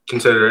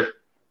 consider it.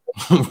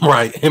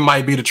 Right. It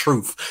might be the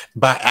truth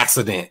by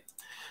accident.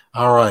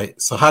 All right.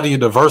 So how do you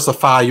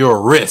diversify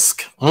your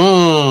risk?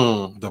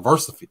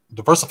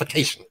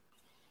 Diversification.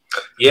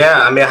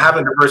 Yeah, I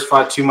haven't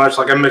diversified too much.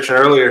 Like I mentioned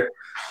earlier,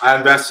 I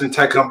invest in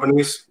tech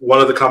companies.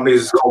 One of the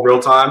companies is called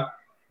Realtime.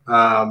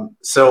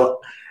 So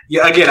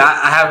yeah, again,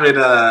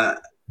 I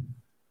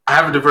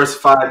haven't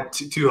diversified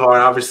too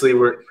hard. Obviously,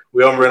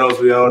 we own rentals,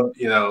 we own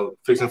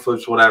fix and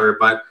flips, whatever,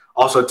 but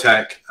also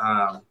tech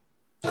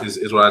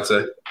is what I'd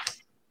say.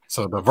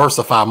 So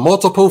diversify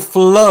multiple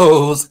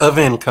flows of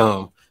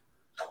income.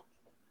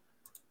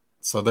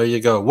 So there you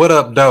go. What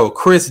up, though?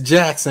 Chris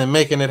Jackson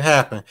making it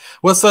happen.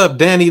 What's up,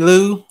 Danny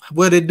Lou?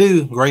 What it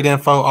do? Great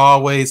info,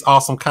 always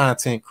awesome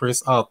content,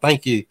 Chris. Oh,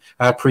 thank you.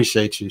 I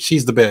appreciate you.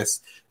 She's the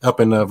best up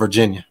in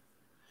Virginia.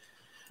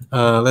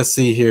 Let's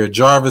see here.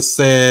 Jarvis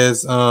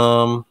says,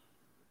 Easley,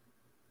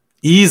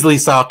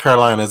 South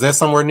Carolina. Is that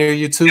somewhere near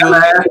you too?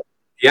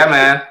 Yeah,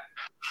 man.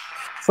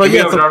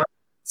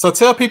 So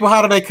tell people,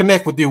 how do they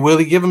connect with you,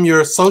 Willie? Give them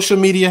your social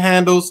media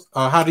handles.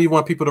 How do you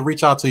want people to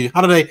reach out to you?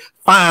 How do they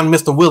find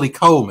Mr. Willie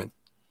Coleman?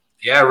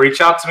 Yeah, reach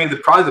out to me.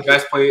 Probably the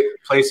best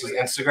place is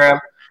Instagram.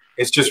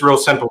 It's just real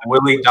simple,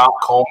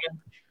 willie.coleman.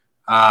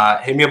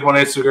 Hit me up on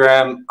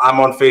Instagram. I'm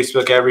on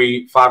Facebook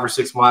every 5 or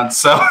 6 months.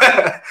 So,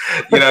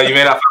 you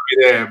may not find me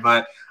there.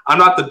 But I'm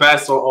not the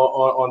best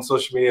on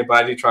social media,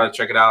 but I do try to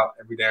check it out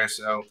every day or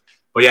so.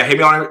 But yeah, hit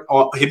me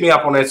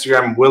up on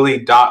Instagram,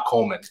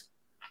 willie.coleman.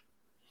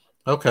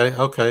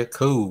 Okay,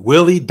 cool.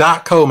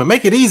 Willie.Coleman.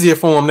 Make it easier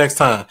for him next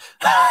time.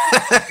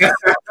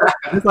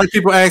 It's like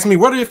people ask me,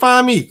 where do you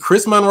find me?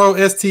 Chris Monroe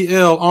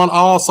STL on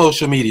all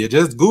social media.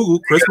 Just Google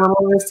Chris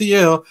Monroe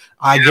STL.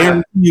 I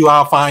guarantee you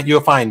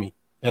you'll find me.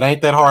 It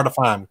ain't that hard to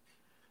find me.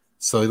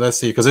 So let's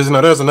see, because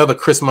there's another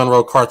Chris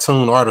Monroe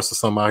cartoon artist or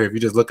something out here. If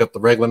you just look up the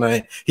regular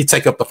name, he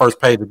take up the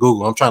first page of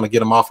Google. I'm trying to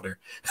get him off of there.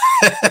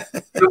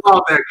 Get him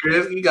off there,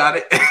 Chris. You got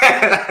it.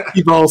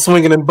 Keep on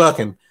swinging and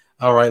bucking.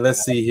 All right,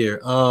 let's see here.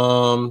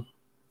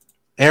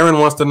 Aaron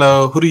wants to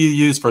know, who do you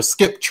use for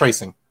skip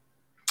tracing?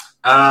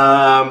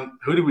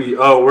 Who do we?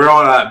 Oh, we're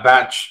on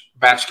batch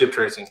skip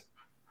tracing.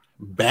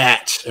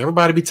 Batch.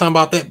 Everybody be talking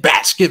about that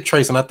batch skip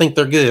tracing. I think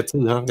they're good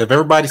too, huh? If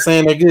everybody's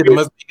saying they're good, it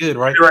must be good,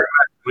 right? You're right.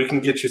 We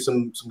can get you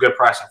some good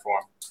pricing for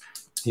them.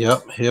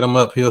 Yep, hit him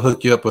up. He'll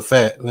hook you up with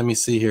that. Let me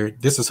see here.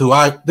 This is who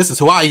I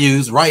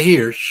use right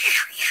here.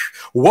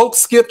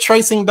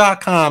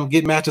 WokeSkipTracing.com.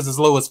 Get matches as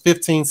low as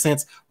 15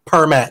 cents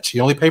per match.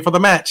 You only pay for the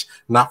match,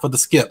 not for the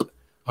skip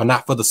or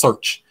not for the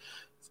search.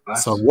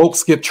 Nice. So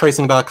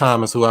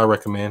WokeSkipTracing.com is who I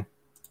recommend.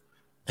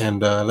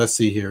 And let's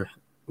see here.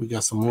 We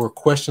got some more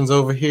questions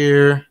over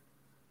here.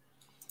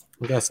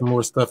 We got some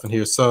more stuff in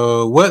here.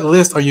 So what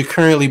list are you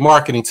currently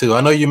marketing to?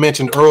 I know you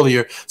mentioned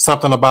earlier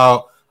something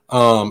about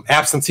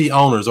absentee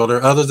owners. Are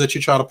there others that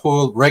you try to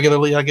pull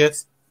regularly, I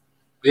guess?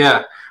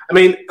 Yeah.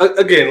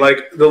 Again, like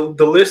the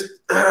list,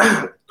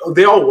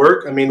 they all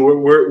work.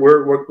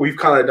 We've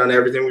kind of done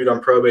everything. We've done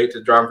probate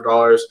to Driving for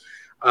Dollars.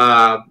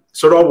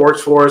 So it all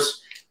works for us.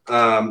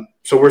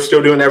 So we're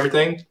still doing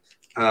everything.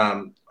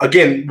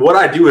 Again, what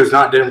I do is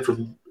not different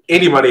from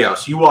anybody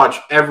else. You watch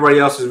everybody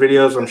else's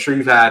videos. I'm sure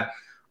you've had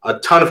a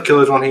ton of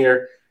killers on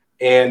here,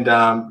 and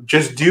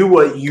just do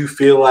what you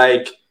feel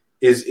like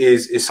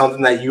is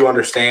something that you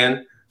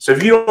understand. So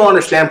if you don't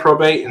understand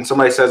probate and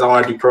somebody says, I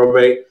want to do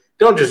probate,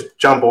 don't just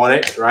jump on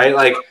it, right?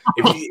 Like,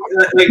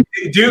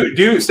 if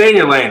you stay in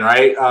your lane,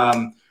 right?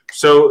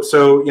 So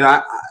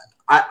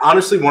I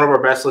honestly, one of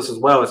our best lists as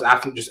well is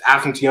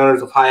absentee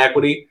owners of high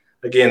equity.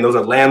 Again, those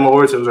are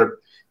landlords. Those are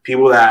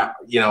people that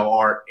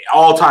are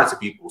all types of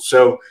people.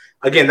 So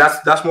again,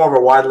 that's more of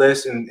a wide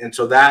list, and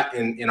so that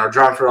in our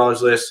Driving for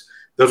Dollars list,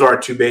 those are our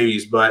two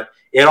babies. But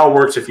it all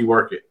works if you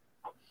work it.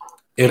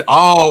 It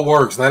all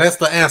works. Now that's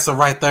the answer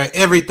right there.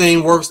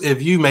 Everything works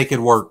if you make it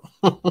work.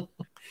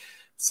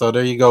 So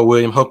there you go,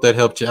 William. Hope that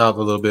helped you out a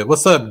little bit.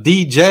 What's up,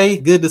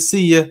 DJ? Good to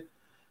see you.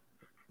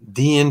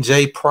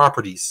 D&J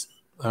Properties.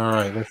 All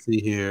right, let's see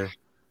here.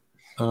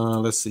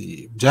 Let's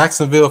see.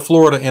 Jacksonville,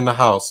 Florida in the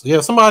house.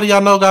 Yeah, somebody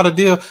I know got a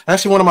deal.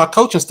 Actually, one of my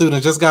coaching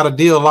students just got a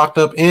deal locked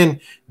up in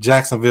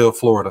Jacksonville,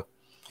 Florida.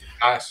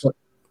 Nice.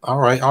 All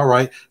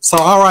right. So,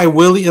 all right,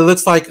 Willie, it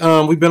looks like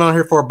we've been on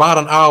here for about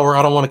an hour.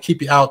 I don't want to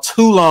keep you out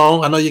too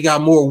long. I know you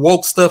got more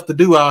woke stuff to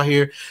do out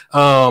here.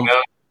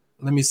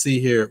 Let me see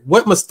here.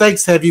 What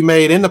mistakes have you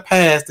made in the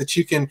past that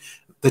you can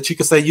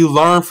say you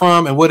learned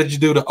from, and what did you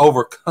do to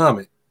overcome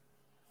it?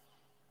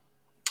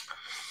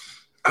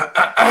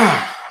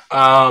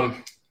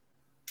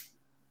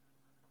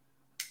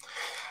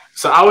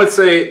 So I would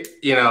say,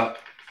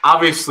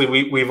 obviously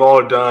we've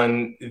all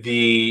done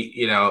the,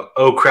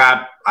 oh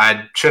crap,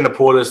 I shouldn't have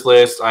pulled this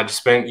list. I just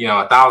spent,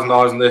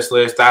 $1,000 on this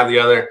list, that, the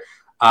other.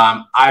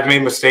 I've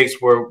made mistakes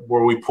where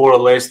we pulled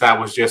a list that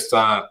was just,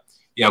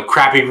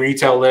 crappy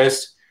retail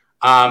list.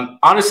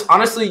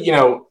 Honestly,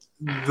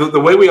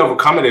 the way we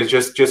overcome it is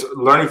just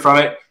learning from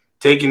it,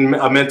 taking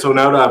a mental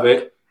note of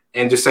it,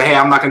 and just say, hey,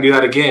 I'm not going to do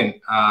that again.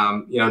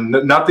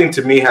 Nothing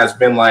to me has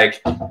been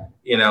like,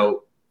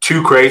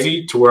 too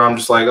crazy to where I'm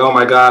just like, oh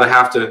my God, I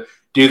have to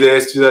do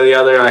this, do that, the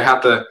other. I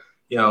have to,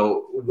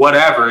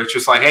 whatever. It's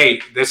just like,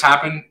 hey, this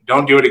happened.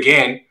 Don't do it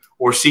again.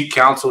 Or seek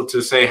counsel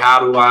to say, how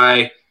do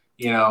I,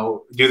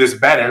 do this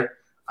better?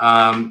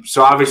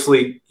 So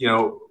obviously,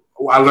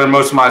 I learned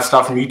most of my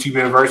stuff from YouTube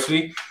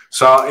University.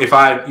 So if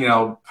I,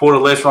 pulled a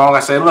list wrong, I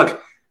say, look,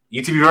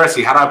 YouTube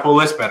University, how do I pull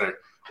this better?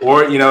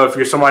 Or, if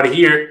you're somebody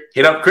here,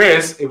 hit up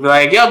Chris and be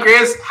like, yo,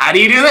 Chris, how do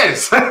you do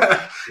this?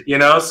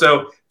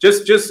 So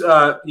just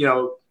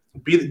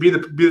be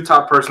the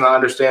top person that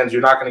understands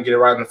you're not going to get it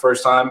right in the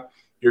first time.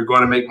 You're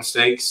going to make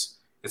mistakes.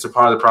 It's a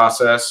part of the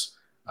process.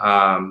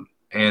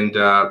 And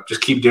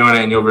just keep doing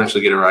it and you'll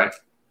eventually get it right.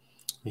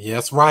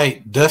 Yes,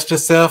 right. Dust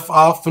yourself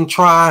off and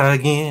try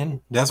again.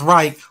 That's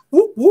right.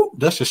 Whoop, whoop.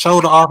 Dust your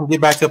shoulder off and get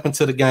back up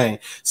into the game.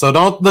 So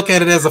don't look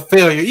at it as a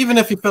failure, even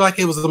if you feel like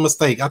it was a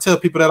mistake. I tell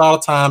people that all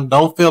the time.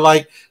 Don't feel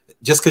like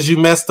just because you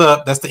messed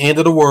up, that's the end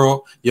of the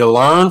world. You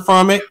learn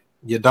from it.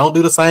 You don't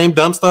do the same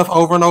dumb stuff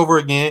over and over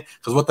again,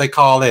 because what they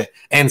call it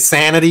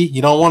insanity.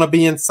 You don't want to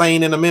be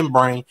insane in the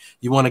membrane.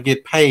 You want to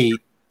get paid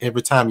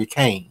every time you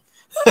can.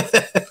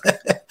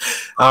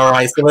 All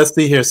right, so let's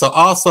see here. So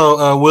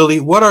also,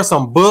 Willie, what are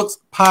some books,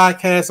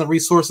 podcasts, and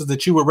resources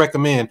that you would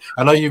recommend?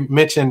 I know you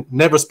mentioned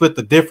Never Split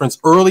the Difference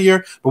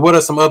earlier, but what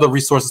are some other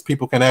resources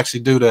people can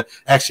actually do to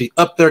actually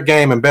up their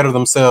game and better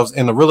themselves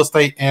in the real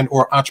estate and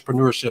or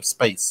entrepreneurship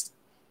space?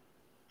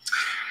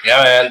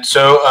 Yeah, man.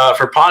 So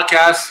for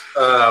podcasts,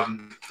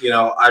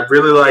 I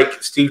really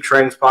like Steve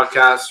Trent's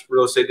podcast,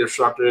 Real Estate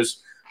Disruptors.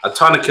 A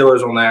ton of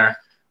killers on there.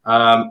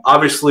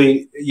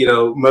 Obviously,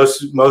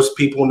 most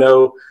people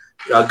know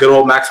good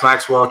old Max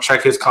Maxwell.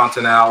 Check his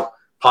content out,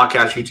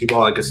 podcast, YouTube,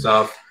 all that good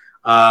stuff.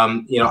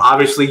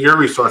 Obviously your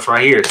resource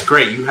right here. It's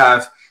great. You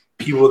have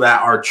people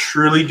that are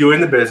truly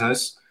doing the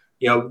business.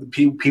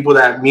 People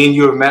that me and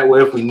you have met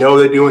with. We know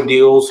they're doing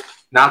deals,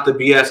 not the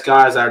BS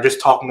guys that are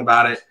just talking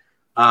about it.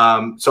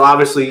 So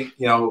obviously,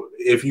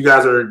 if you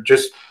guys are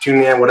just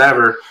tuning in,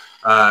 whatever,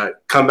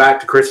 come back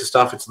to Chris's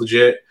stuff. It's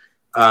legit.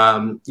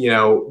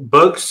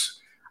 Books,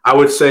 I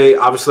would say,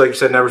 obviously, like you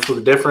said, Never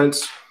Split the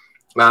Difference.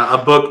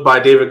 A book by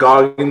David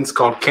Goggins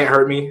called Can't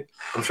Hurt Me.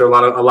 I'm sure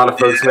a lot of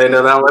folks may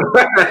know that one.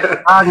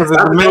 Goggins is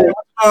the man. What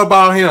you know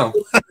about him?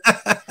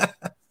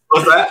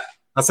 What's that?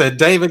 I said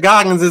David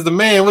Goggins is the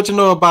man. What you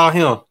know about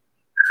him?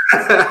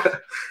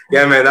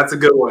 Yeah, man, that's a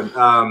good one.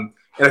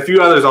 And a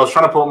few others. I was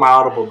trying to pull up my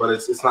Audible, but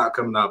it's not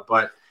coming up.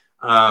 But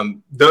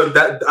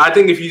I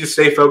think if you just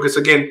stay focused,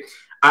 again,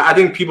 I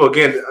think people,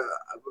 again,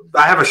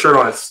 I have a shirt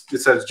on. It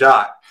says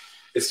JOT.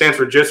 It stands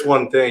for just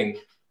one thing.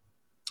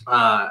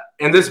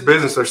 In this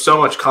business, there's so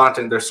much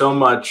content. There's so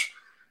much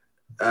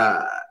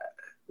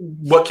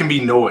what can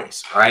be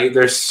noise, right?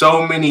 There's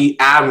so many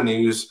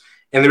avenues.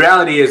 And the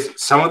reality is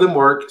some of them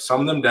work, some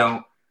of them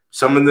don't.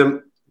 Some of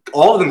them,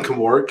 all of them can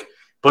work.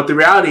 But the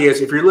reality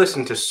is if you're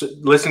listening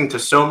to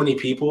so many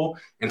people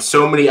and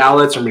so many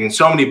outlets and reading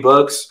so many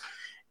books,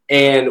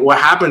 and what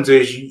happens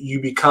is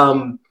you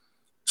become,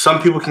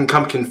 some people can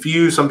come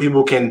confused. Some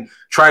people can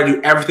try to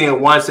do everything at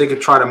once. They can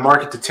try to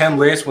market to 10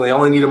 lists when they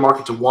only need to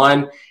market to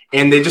one,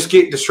 and they just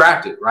get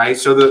distracted, right?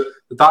 So the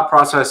thought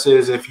process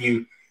is if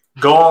you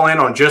go all in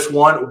on just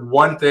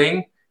one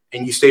thing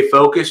and you stay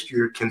focused,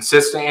 you're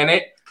consistent in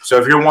it.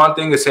 So if your one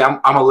thing is say, I'm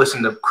going to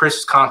listen to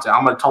Chris's content.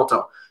 I'm going to talk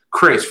to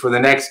Chris for the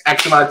next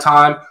X amount of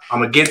time. I'm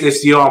going to get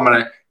this deal. I'm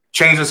going to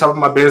change this up in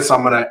my business.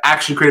 I'm going to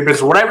actually create a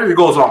business, whatever your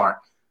goals are.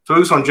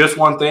 Focus on just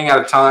one thing at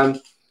a time,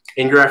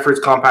 and your efforts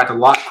compact a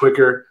lot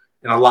quicker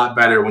and a lot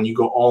better when you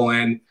go all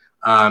in,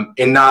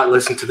 and not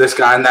listen to this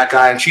guy and that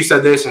guy. And she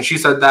said this and she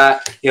said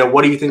that.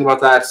 What do you think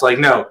about that? It's like,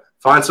 no,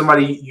 find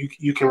somebody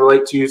you can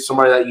relate to,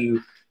 somebody that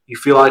you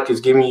feel like is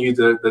giving you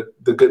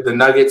the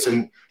nuggets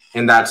and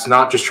that's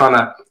not just trying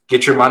to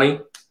get your money.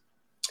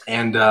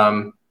 And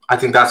I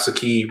think that's the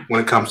key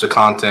when it comes to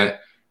content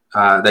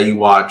that you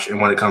watch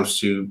and when it comes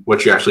to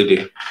what you actually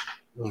do.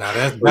 Now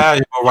that's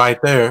valuable right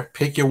there.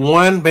 Pick your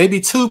one, maybe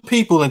two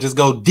people and just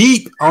go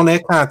deep on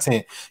that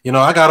content.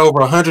 I got over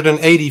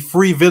 180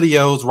 free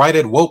videos right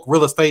at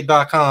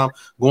wokerealestate.com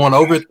going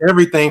over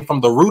everything from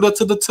the rooter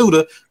to the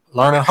tutor.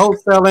 learning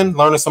wholesaling,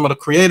 learning some of the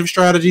creative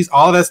strategies,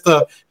 all that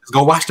stuff. Just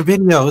go watch the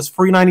video. It's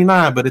free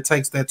 99, but it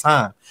takes that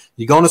time.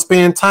 You're going to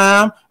spend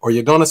time or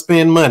you're going to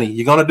spend money.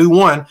 You're going to do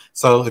one.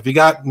 So if you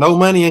got no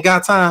money and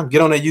got time,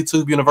 get on that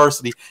YouTube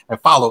University and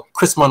follow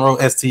Chris Monroe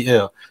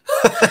STL.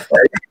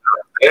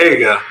 There you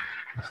go.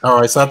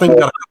 All right, so I think we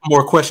got a couple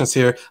more questions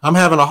here. I'm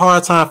having a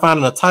hard time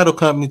finding a title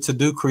company to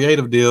do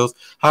creative deals.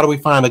 How do we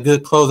find a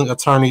good closing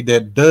attorney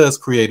that does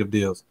creative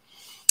deals?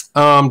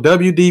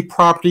 WD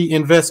Property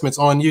Investments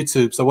on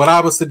YouTube. So what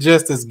I would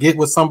suggest is get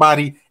with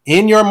somebody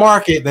in your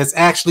market that's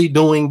actually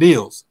doing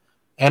deals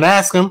and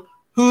ask them,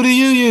 who do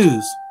you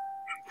use?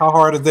 How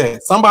hard is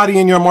that? Somebody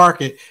in your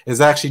market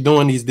is actually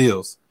doing these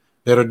deals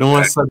that are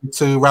doing subject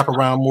to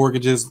wraparound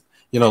mortgages,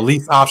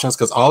 lease options,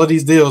 because all of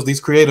these deals,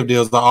 these creative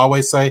deals, I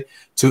always say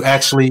to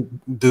actually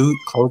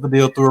close the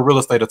deal through a real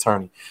estate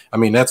attorney. I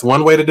mean, that's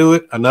one way to do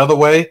it. Another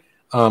way,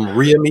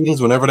 RIA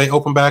meetings whenever they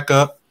open back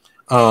up,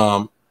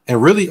 and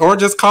really, or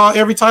just call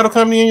every title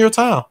company in your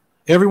town,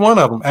 every one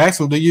of them. Ask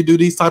them, do you do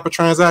these type of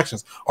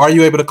transactions? Are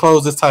you able to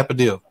close this type of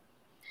deal?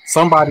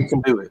 Somebody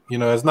can do it.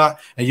 It's not,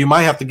 and you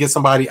might have to get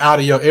somebody out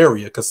of your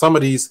area because some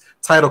of these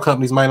title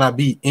companies might not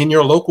be in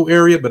your local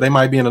area, but they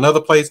might be in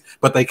another place,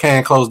 but they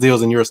can close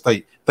deals in your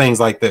state, things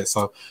like that.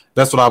 So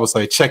that's what I would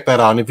say. Check that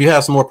out. And if you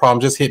have some more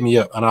problems, just hit me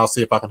up and I'll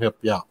see if I can help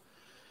you out.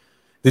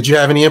 Did you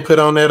have any input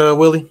on that,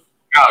 Willie?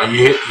 No,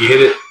 you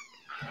hit it.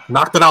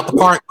 Knocked it out the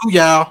park. Ooh,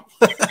 y'all.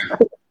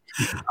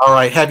 All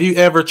right. Have you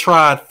ever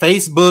tried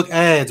Facebook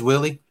ads,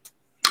 Willie?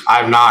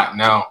 I've not,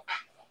 no.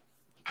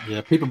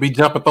 Yeah, people be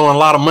throwing a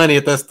lot of money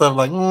at that stuff.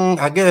 Like,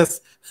 I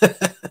guess.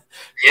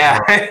 Yeah,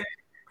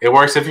 it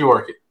works if you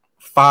work it.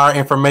 Fire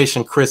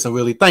information, Chris and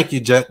Willie. Thank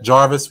you,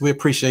 Jarvis. We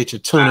appreciate you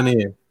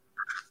tuning in.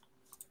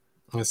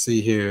 Let's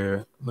see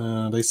here.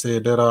 They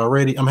said that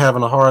already. I'm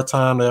having a hard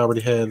time. They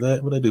already had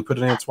that. What they do? Put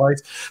it in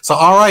twice. So,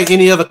 all right.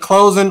 Any other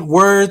closing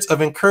words of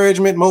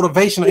encouragement,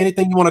 motivation, or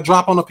anything you want to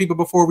drop on the people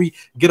before we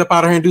get up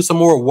out of here and do some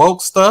more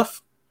woke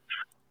stuff?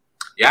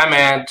 Yeah,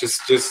 man,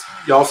 just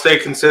y'all stay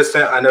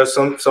consistent. I know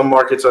some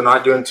markets are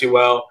not doing too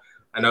well.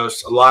 I know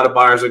a lot of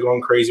buyers are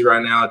going crazy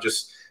right now.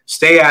 Just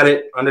stay at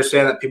it.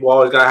 Understand that people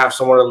always got to have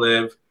somewhere to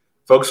live.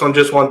 Focus on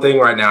just one thing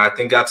right now. I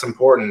think that's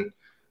important.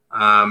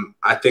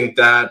 I think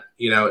that,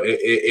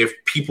 if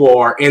people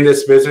are in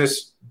this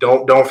business,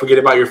 don't forget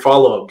about your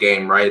follow-up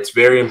game, right? It's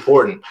very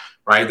important,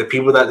 right?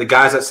 The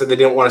guys that said they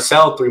didn't want to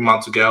sell 3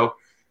 months ago,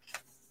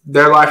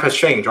 their life has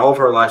changed. All of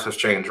our lives has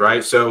changed,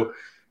 right? So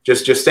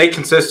just stay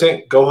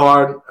consistent, go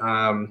hard,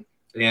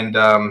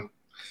 and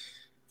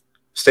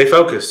stay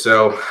focused.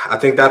 So I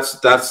think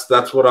that's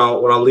what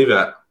I'll leave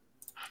at.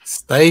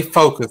 Stay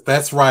focused.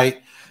 That's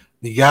right.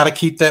 You got to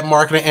keep that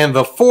marketing, and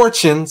the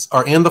fortunes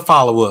are in the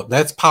follow-up.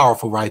 That's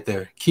powerful right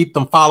there. Keep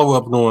them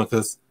follow-up going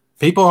because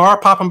people are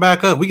popping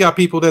back up. We got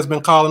people that's been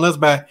calling us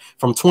back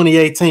from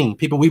 2018,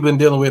 people we've been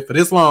dealing with for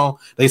this long.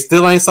 They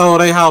still ain't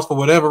sold their house for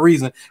whatever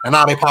reason, and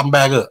now they popping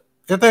back up.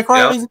 Isn't that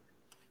crazy?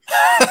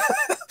 Yep.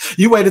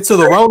 You waited till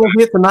the roller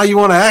hits, and now you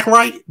want to act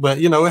right? But,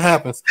 it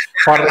happens.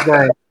 Part of the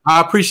game. I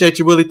appreciate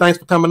you, Willie. Thanks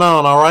for coming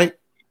on, all right?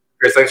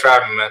 Chris, thanks for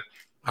having me, man.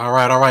 All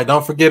right.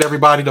 Don't forget,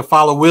 everybody, to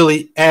follow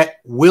Willie at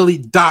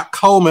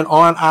willie.coleman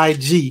on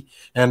IG,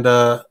 and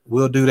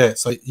we'll do that.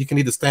 So you can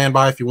either stand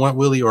by if you want,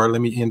 Willie, or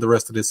let me end the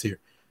rest of this here.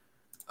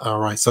 All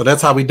right, so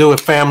that's how we do it,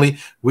 family.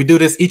 We do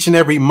this each and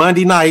every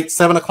Monday night,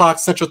 7 o'clock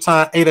Central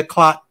Time, 8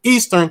 o'clock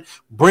Eastern,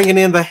 bringing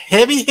in the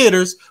heavy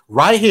hitters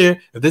right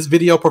here. If this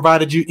video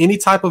provided you any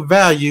type of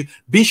value,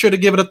 be sure to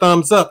give it a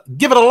thumbs up,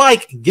 give it a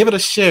like, give it a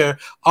share.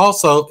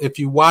 Also, if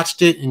you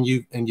watched it and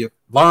you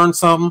learned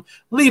something,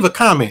 leave a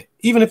comment.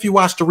 Even if you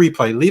watch the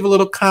replay, leave a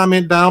little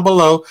comment down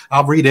below.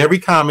 I'll read every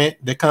comment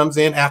that comes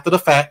in after the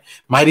fact.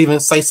 Might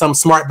even say something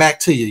smart back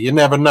to you. You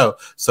never know.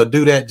 So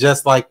do that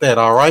just like that,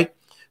 all right?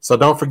 So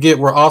don't forget,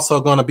 we're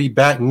also going to be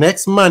back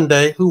next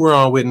Monday. Who we're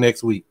on with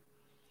next week?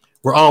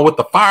 We're on with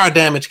the Fire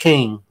Damage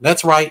King.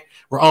 That's right.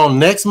 We're on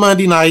next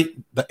Monday night,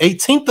 the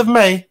 18th of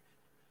May,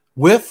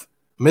 with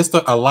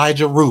Mr.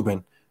 Elijah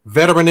Rubin,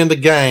 veteran in the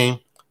game,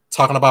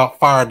 talking about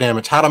fire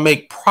damage, how to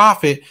make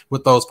profit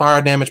with those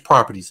fire damage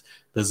properties.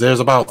 Because there's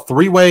about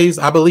 3 ways,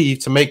 I believe,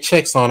 to make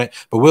checks on it,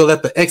 but we'll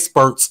let the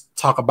experts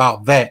talk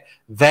about that.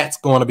 That's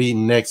going to be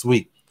next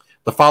week.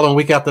 The following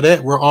week after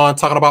that, we're on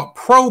talking about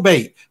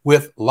probate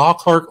with Law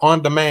Clerk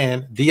on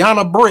Demand,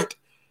 Deanna Britt.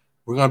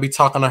 We're going to be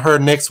talking to her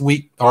next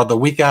week, or the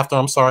week after.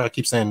 I'm sorry, I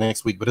keep saying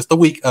next week, but it's the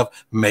week of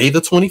May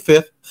the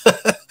 25th.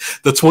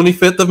 The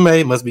 25th of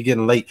May, must be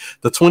getting late.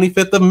 The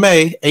 25th of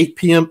May, 8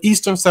 p.m.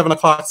 Eastern, 7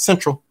 o'clock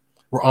Central.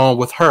 We're on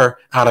with her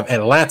out of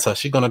Atlanta.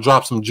 She's going to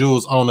drop some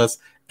jewels on us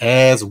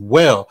as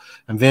well.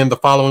 And then the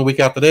following week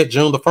after that,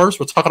 June the 1st,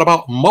 we're talking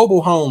about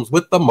mobile homes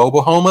with the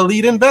Mobile Home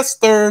Elite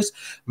Investors,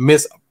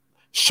 Miss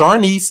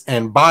Sharnice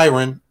and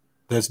Byron,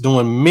 that's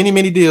doing many,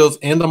 many deals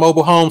in the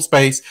mobile home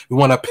space. We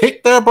want to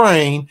pick their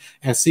brain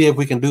and see if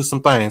we can do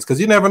some things.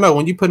 Because you never know,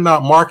 when you're putting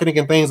out marketing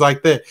and things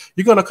like that,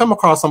 you're going to come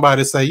across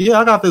somebody that say, yeah,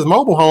 I got this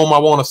mobile home I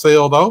want to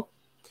sell, though.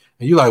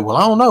 And you're like, well,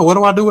 I don't know. What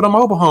do I do with a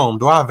mobile home?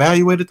 Do I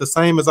evaluate it the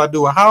same as I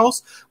do a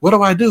house? What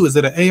do I do? Is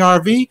it an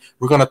ARV?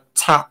 We're going to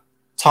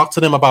talk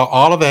to them about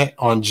all of that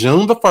on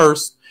June the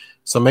 1st.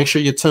 So make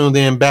sure you tune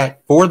in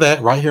back for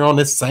that right here on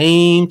this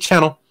same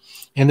channel.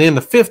 And then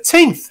the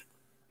 15th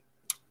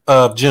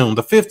of June,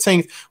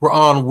 we're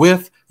on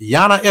with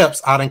Yana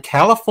Epps out in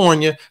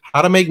California,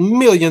 how to make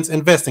millions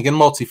investing in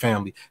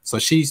multifamily. So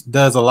she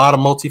does a lot of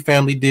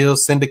multifamily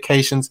deals,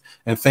 syndications,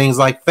 and things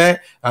like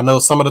that. I know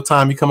some of the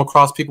time you come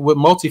across people with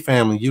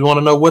multifamily. You want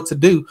to know what to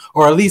do,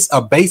 or at least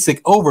a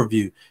basic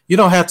overview. You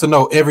don't have to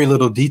know every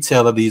little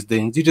detail of these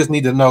things. You just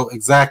need to know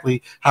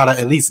exactly how to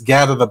at least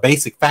gather the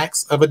basic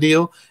facts of a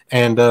deal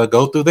and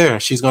go through there.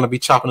 And she's going to be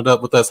chopping it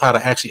up with us how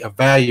to actually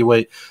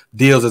evaluate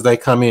deals as they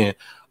come in.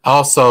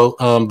 Also,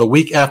 the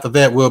week after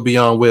that, we'll be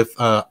on with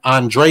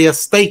Andrea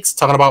Stakes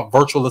talking about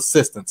virtual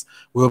assistants.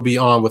 We'll be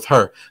on with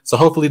her. So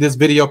hopefully this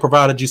video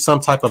provided you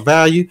some type of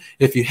value.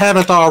 If you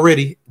haven't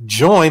already,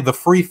 join the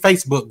free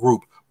Facebook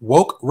group,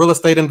 Woke Real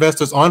Estate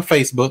Investors on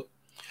Facebook.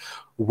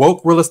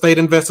 Woke Real Estate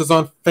Investors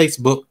on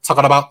Facebook,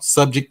 talking about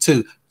subject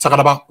to, talking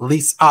about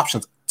lease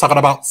options, talking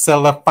about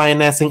seller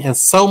financing, and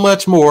so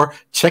much more.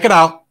 Check it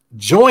out.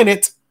 Join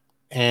it.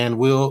 And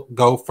we'll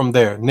go from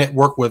there.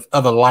 Network with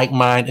other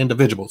like-minded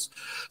individuals.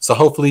 So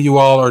hopefully you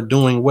all are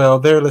doing well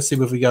there. Let's see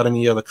if we got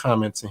any other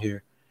comments in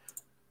here.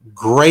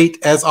 Great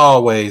as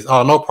always.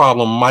 Oh, no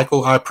problem,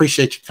 Michael. I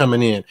appreciate you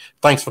coming in.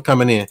 Thanks for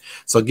coming in.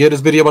 So give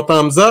this video a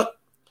thumbs up.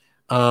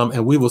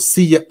 And we will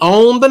see you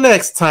on the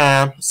next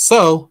time.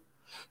 So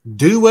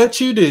do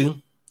what you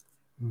do.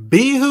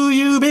 Be who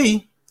you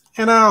be.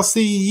 And I'll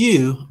see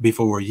you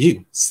before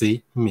you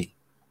see me.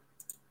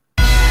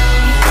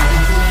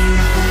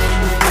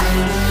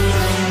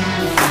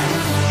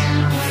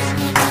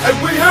 And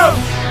we have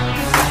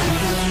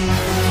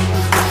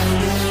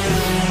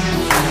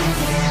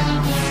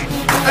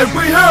and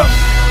we have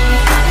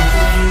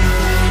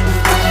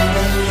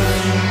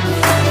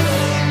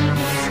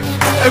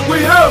and we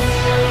have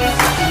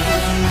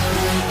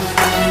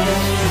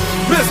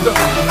Mr.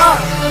 I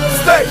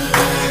Stay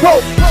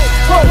Woke,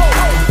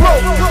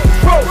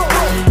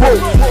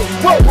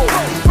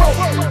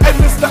 and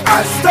Mr. I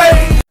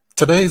Stay.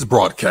 Today's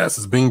broadcast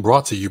is being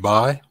brought to you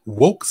by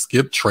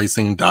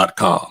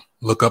WokeSkipTracing.com.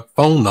 Look up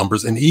phone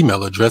numbers and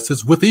email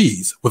addresses with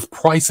ease, with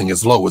pricing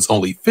as low as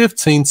only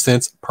 15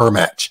 cents per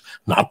match,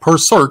 not per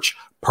search,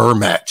 per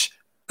match.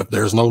 If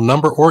there's no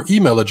number or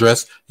email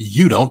address,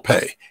 you don't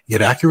pay.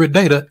 Get accurate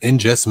data in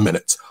just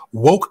minutes.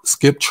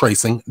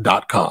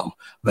 WokeSkipTracing.com.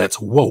 That's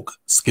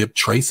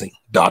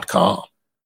WokeSkipTracing.com.